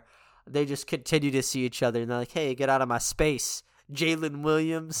where they just continue to see each other, and they're like, hey, get out of my space, Jalen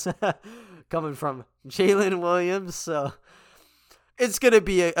Williams, coming from Jalen Williams. So it's going to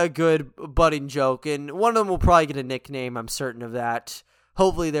be a good budding joke, and one of them will probably get a nickname, I'm certain of that.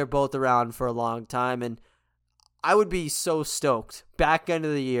 Hopefully they're both around for a long time, and I would be so stoked. Back end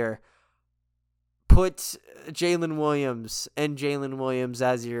of the year, put Jalen Williams and Jalen Williams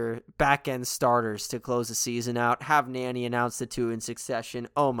as your back-end starters to close the season out. Have Nanny announce the two in succession.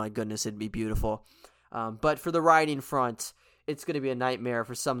 Oh my goodness, it'd be beautiful. But for the writing front, it's going to be a nightmare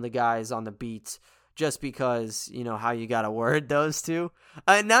for some of the guys on the beat just because, you know, how you got to word those two.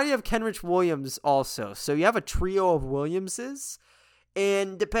 Now you have Kenrich Williams also. So you have a trio of Williamses.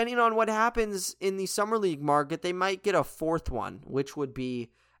 And depending on what happens in the Summer League market, they might get a fourth one, which would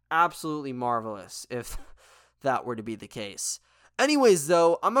be absolutely marvelous if that were to be the case. Anyways,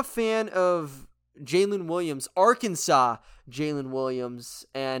 though, I'm a fan of Jalen Williams, Arkansas Jalen Williams,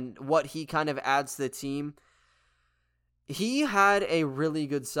 and what he kind of adds to the team. He had a really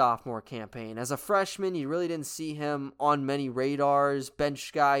good sophomore campaign. As a freshman, you really didn't see him on many radars.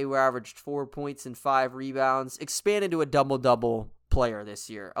 Bench guy who averaged 4 points and 5 rebounds. Expanded to a double-double player this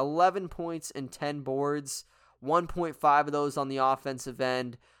year. 11 points and 10 boards. 1.5 of those on the offensive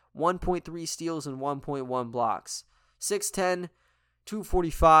end. 1.3 steals and 1.1 blocks. 6'10",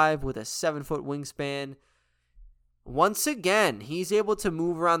 245 with a 7-foot wingspan. Once again, he's able to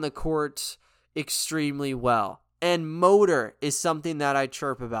move around the court extremely well. And motor is something that I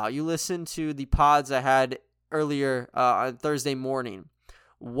chirp about. You listen to the pods I had earlier on Thursday morning.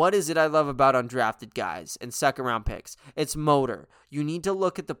 What is it I love about undrafted guys and second-round picks? It's motor. You need to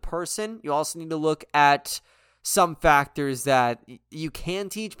look at the person. You also need to look at some factors that you can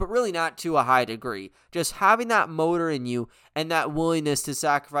teach, but really not to a high degree. Just having that motor in you and that willingness to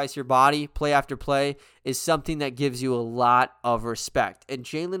sacrifice your body play after play is something that gives you a lot of respect. And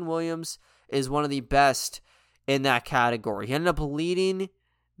Jalen Williams is one of the best in that category. He ended up leading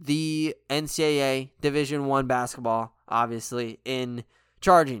the NCAA Division I basketball, obviously, in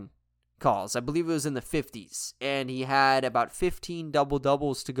charging calls. I believe it was in the 50s, and he had about 15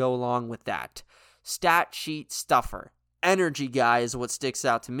 double-doubles to go along with that. Stat sheet stuffer. Energy guy is what sticks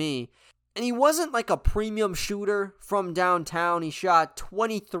out to me. And he wasn't like a premium shooter from downtown. He shot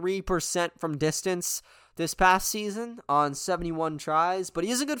 23% from distance this past season on 71 tries, but he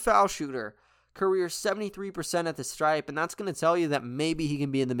is a good foul shooter. Career 73% at the stripe, and that's going to tell you that maybe he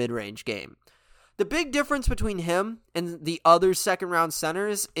can be in the mid-range game. The big difference between him and the other second-round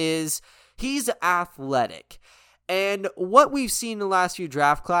centers is he's athletic. And what we've seen in the last few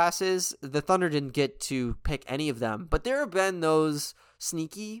draft classes, the Thunder didn't get to pick any of them, but there have been those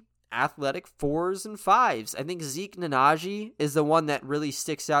sneaky athletic 4s and 5s. I think Zeke Nnaji is the one that really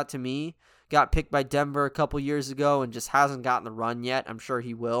sticks out to me. Got picked by Denver a couple years ago and just hasn't gotten the run yet. I'm sure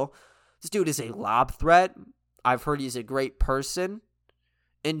he will. This dude is a lob threat. I've heard he's a great person.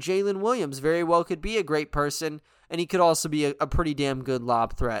 And Jalen Williams very well could be a great person, and he could also be a pretty damn good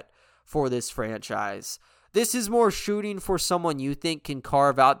lob threat for this franchise. This is more shooting for someone you think can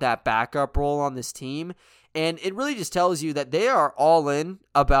carve out that backup role on this team, and it really just tells you that they are all in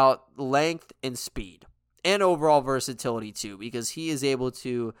about length and speed, and overall versatility too, because he is able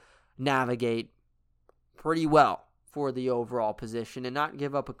to navigate pretty well for the overall position and not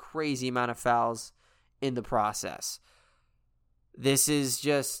give up a crazy amount of fouls in the process. This is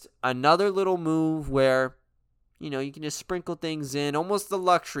just another little move where you can just sprinkle things in, almost the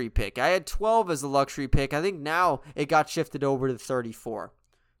luxury pick. I had 12 as a luxury pick. I think now it got shifted over to 34.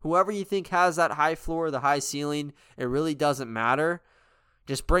 Whoever you think has that high floor, the high ceiling, it really doesn't matter.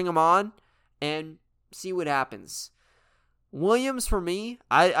 Just bring them on and see what happens. Williams, for me,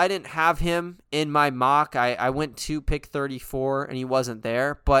 I didn't have him in my mock. I went to pick 34, and he wasn't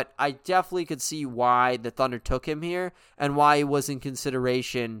there. But I definitely could see why the Thunder took him here and why he was in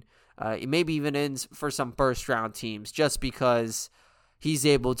consideration, maybe even in for some first-round teams, just because he's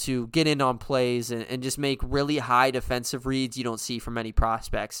able to get in on plays and just make really high defensive reads you don't see from many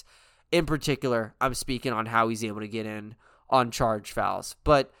prospects. In particular, I'm speaking on how he's able to get in on charge fouls.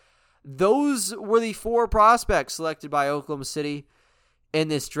 But those were the 4 prospects selected by Oklahoma City in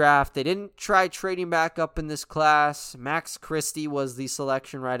this draft. They didn't try trading back up in this class. Max Christie was the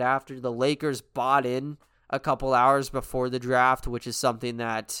selection right after. The Lakers bought in a couple hours before the draft, which is something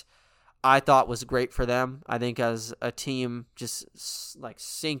that I thought was great for them. I think as a team just like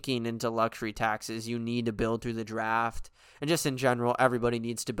sinking into luxury taxes, you need to build through the draft. And just in general, everybody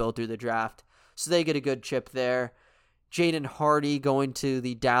needs to build through the draft. So they get a good chip there. Jaden Hardy going to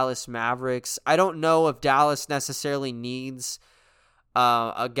the Dallas Mavericks. I don't know if Dallas necessarily needs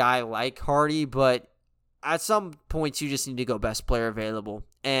a guy like Hardy, but at some points you just need to go best player available.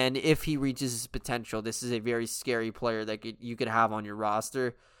 And if he reaches his potential, this is a very scary player that you could have on your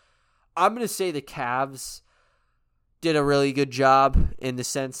roster. I'm going to say the Cavs did a really good job in the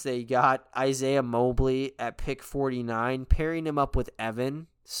sense they got Isaiah Mobley at pick 49, pairing him up with Evan.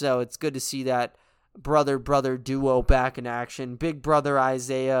 So it's good to see that brother duo back in action. Big brother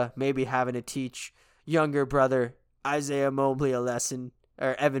Isaiah maybe having to teach younger brother Isaiah Mobley a lesson,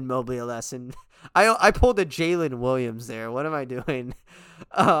 or Evan Mobley a lesson. I pulled a Jalen Williams there. What am I doing?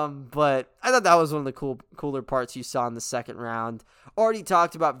 But I thought that was one of the cooler parts you saw in the second round. Already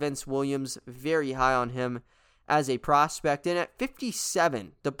talked about Vince Williams, very high on him as a prospect. And at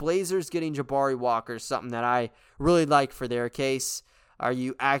 57, the Blazers getting Jabari Walker, something that I really like for their case. Are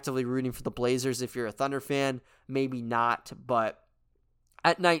you actively rooting for the Blazers if you're a Thunder fan? Maybe not, but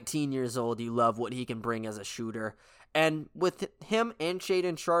at 19 years old, you love what he can bring as a shooter. And with him and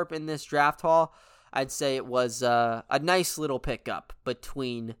Shaedon Sharpe in this draft haul, I'd say it was a nice little pickup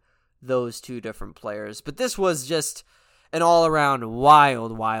between those two different players. But this was just an all-around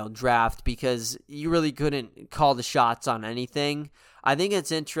wild draft because you really couldn't call the shots on anything. I think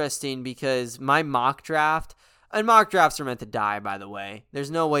it's interesting because my mock draft, and mock drafts are meant to die, by the way. There's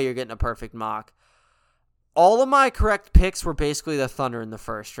no way you're getting a perfect mock. All of my correct picks were basically the Thunder in the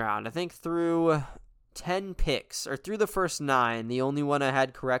first round. I think through 10 picks, or through the first 9, the only one I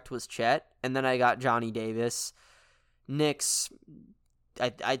had correct was Chet, and then I got Johnny Davis. Knicks,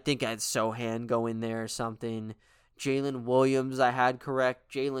 I think I had Sohan go in there or something. Jalen Williams I had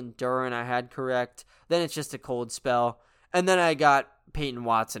correct. Jalen Duren I had correct. Then it's just a cold spell. And then I got Peyton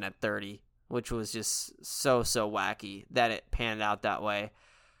Watson at 30, which was just so wacky that it panned out that way.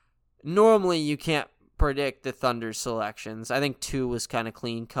 Normally, you can't predict the Thunder's selections. I think 2 was kind of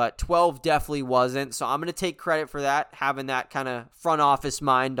clean cut. 12 definitely wasn't, so I'm going to take credit for that, having that kind of front office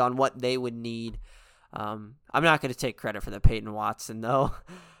mind on what they would need. I'm not going to take credit for the Peyton Watson, though.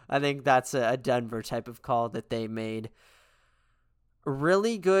 I think that's a Denver type of call that they made.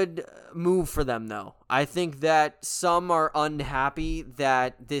 Really good move for them, though. I think that some are unhappy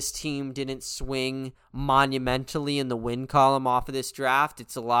that this team didn't swing monumentally in the win column off of this draft.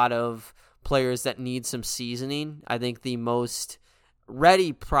 It's a lot of players that need some seasoning. I think the most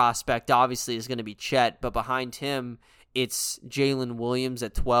ready prospect, obviously, is going to be Chet, but behind him, it's Jalen Williams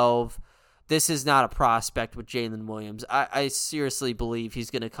at 12. This is not a prospect with Jalen Williams. I seriously believe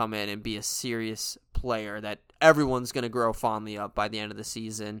he's going to come in and be a serious player that everyone's going to grow fondly of by the end of the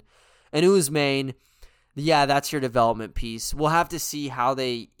season. And Ousmane, yeah, that's your development piece. We'll have to see how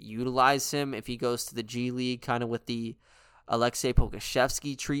they utilize him, if he goes to the G League kind of with the Alexei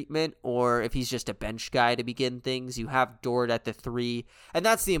Pokusevski treatment, or if he's just a bench guy to begin things. You have Dort at the 3, and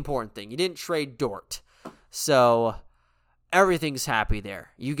that's the important thing. You didn't trade Dort, so everything's happy there.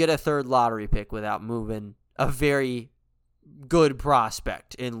 You get a 3rd lottery pick without moving a very good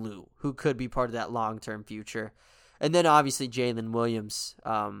prospect in Lou, who could be part of that long-term future. And then obviously Jalen Williams,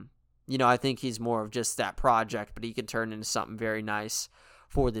 I think he's more of just that project, but he can turn into something very nice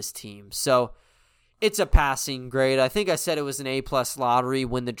for this team. So it's a passing grade. I think I said it was an A+ lottery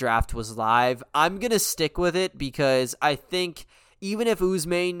when the draft was live. I'm going to stick with it because I think even if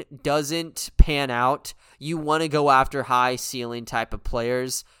Ousmane doesn't pan out, you want to go after high ceiling type of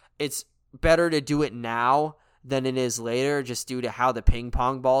players. It's better to do it now than it is later, just due to how the ping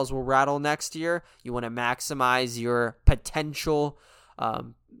pong balls will rattle next year. You want to maximize your potential,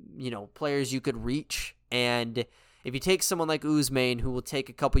 players you could reach And if you take someone like Ousmane, who will take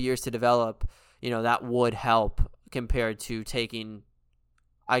a couple years to develop, that would help compared to taking,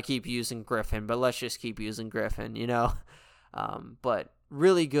 I keep using Griffin, but let's just keep using Griffin, But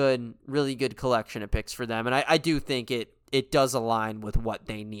really good collection of picks for them. And I do think it does align with what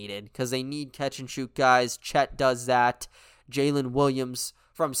they needed, because they need catch-and-shoot guys. Chet does that. Jalen Williams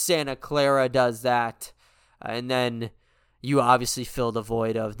from Santa Clara does that. And then you obviously fill the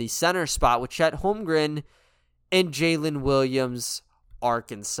void of the center spot with Chet Holmgren and Jalen Williams,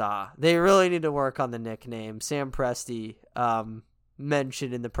 Arkansas. They really need to work on the nickname. Sam Presti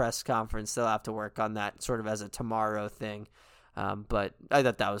mentioned in the press conference they'll have to work on that sort of as a tomorrow thing. But I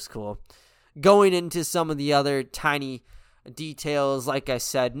thought that was cool. Going into some of the other tiny details, like I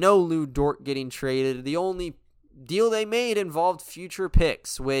said, no Lou Dort getting traded. The only deal they made involved future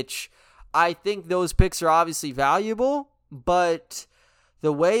picks, which I think those picks are obviously valuable, but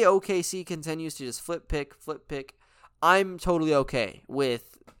the way OKC continues to just flip pick, I'm totally okay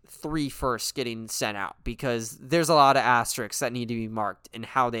with 3 firsts getting sent out, because there's a lot of asterisks that need to be marked in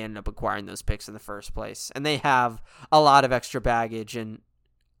how they ended up acquiring those picks in the first place. And they have a lot of extra baggage, and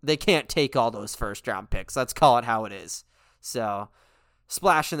they can't take all those first-round picks. Let's call it how it is. So,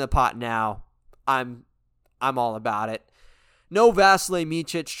 splash in the pot now. I'm all about it. No Vasilije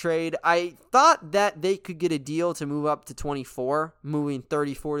Micic trade. I thought that they could get a deal to move up to 24, moving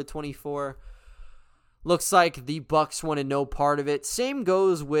 34 to 24. Looks like the Bucks wanted no part of it. Same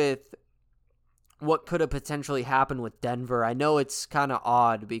goes with what could have potentially happened with Denver. I know it's kind of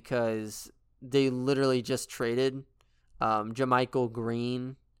odd because they literally just traded JaMychal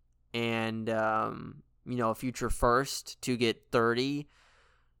Green and a future first to get 30.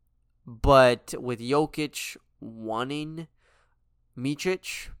 But with Jokic wanting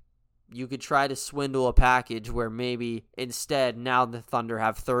Micic, you could try to swindle a package where maybe instead now the Thunder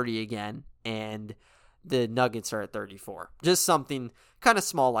have 30 again and the Nuggets are at 34. Just something kind of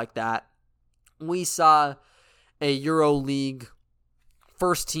small like that. We saw a EuroLeague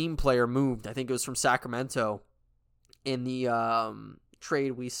first team player moved. I think it was from Sacramento in the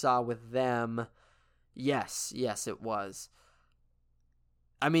trade we saw with them. Yes, it was.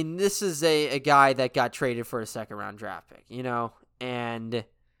 I mean, this is a guy that got traded for a second-round draft pick, and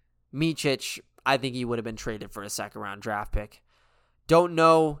Micic, I think he would have been traded for a second-round draft pick. Don't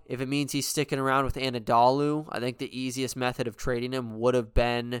know if it means he's sticking around with Anadolu. I think the easiest method of trading him would have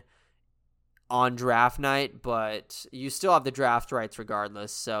been on draft night, but you still have the draft rights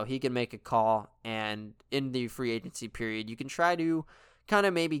regardless, so he can make a call, and in the free agency period, you can try to kind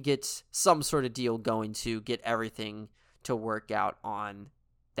of maybe get some sort of deal going to get everything to work out on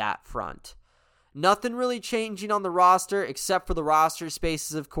that front. Nothing really changing on the roster except for the roster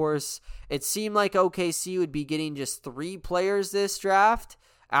spaces, of course. It seemed like OKC would be getting just 3 players this draft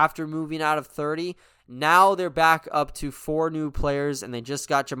after moving out of 30. Now they're back up to 4 new players, and they just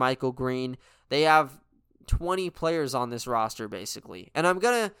got JaMychal Green. They have 20 players on this roster, basically. And I'm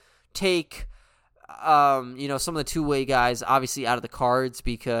going to take some of the two-way guys obviously out of the cards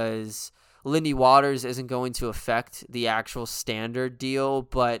because Lindy Waters isn't going to affect the actual standard deal,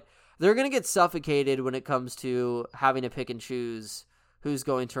 but they're going to get suffocated when it comes to having to pick and choose who's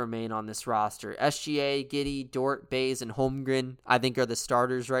going to remain on this roster. SGA, Giddey, Dort, Bays, and Holmgren, I think, are the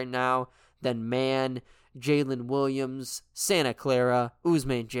starters right now. Then Mann, Jalen Williams, Santa Clara,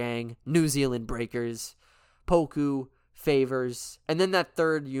 Ousmane Dieng, New Zealand Breakers, Poku, Favors. And then that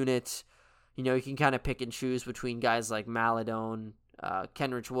third unit, you can kind of pick and choose between guys like Maladone,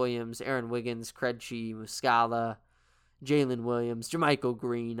 Kenrich Williams, Aaron Wiggins, Krejci, Muscala, Jalen Williams, JaMychal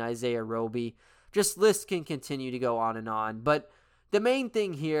Green, Isaiah Roby. Just list can continue to go on and on. But the main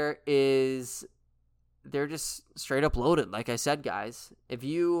thing here is they're just straight up loaded. Like I said, guys, if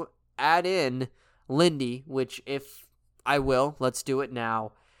you add in Lindy, which if I will, let's do it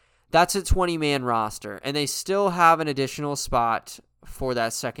now, that's a 20-man roster. And they still have an additional spot for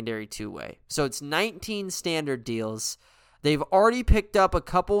that secondary two-way. So it's 19 standard deals. They've already picked up a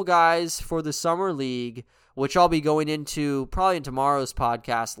couple guys for the Summer League, which I'll be going into probably in tomorrow's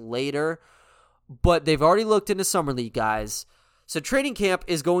podcast later. But they've already looked into Summer League guys. So training camp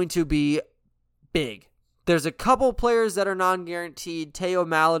is going to be big. There's a couple players that are non-guaranteed. Teo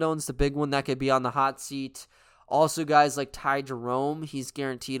Maladone's the big one that could be on the hot seat. Also guys like Ty Jerome, he's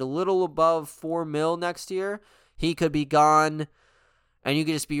guaranteed a little above $4 million next year. He could be gone. And you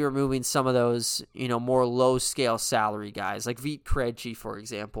could just be removing some of those, more low-scale salary guys, like Vit Krejci, for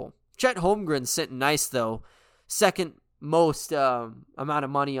example. Chet Holmgren's sitting nice, though. Second most amount of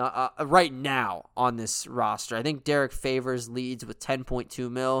money right now on this roster. I think Derek Favors leads with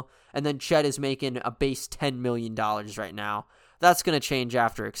 $10.2 million, and then Chet is making a base $10 million right now. That's going to change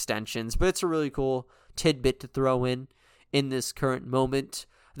after extensions, but it's a really cool tidbit to throw in this current moment.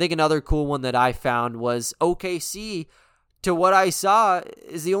 I think another cool one that I found was OKC, to what I saw,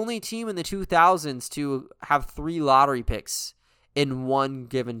 is the only team in the 2000s to have 3 lottery picks in one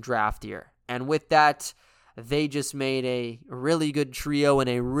given draft year. And with that, they just made a really good trio and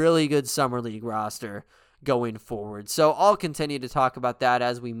a really good Summer League roster going forward. So I'll continue to talk about that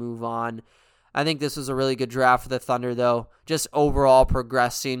as we move on. I think this was a really good draft for the Thunder, though. Just overall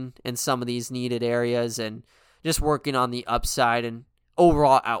progressing in some of these needed areas and just working on the upside and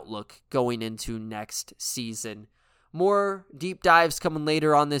overall outlook going into next season. More deep dives coming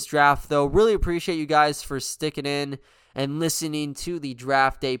later on this draft, though. Really appreciate you guys for sticking in and listening to the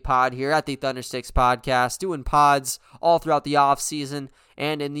Draft Day pod here at the Thundersticks Podcast, doing pods all throughout the offseason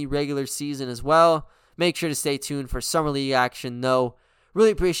and in the regular season as well. Make sure to stay tuned for Summer League action, though.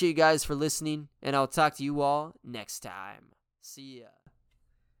 Really appreciate you guys for listening, and I'll talk to you all next time. See ya.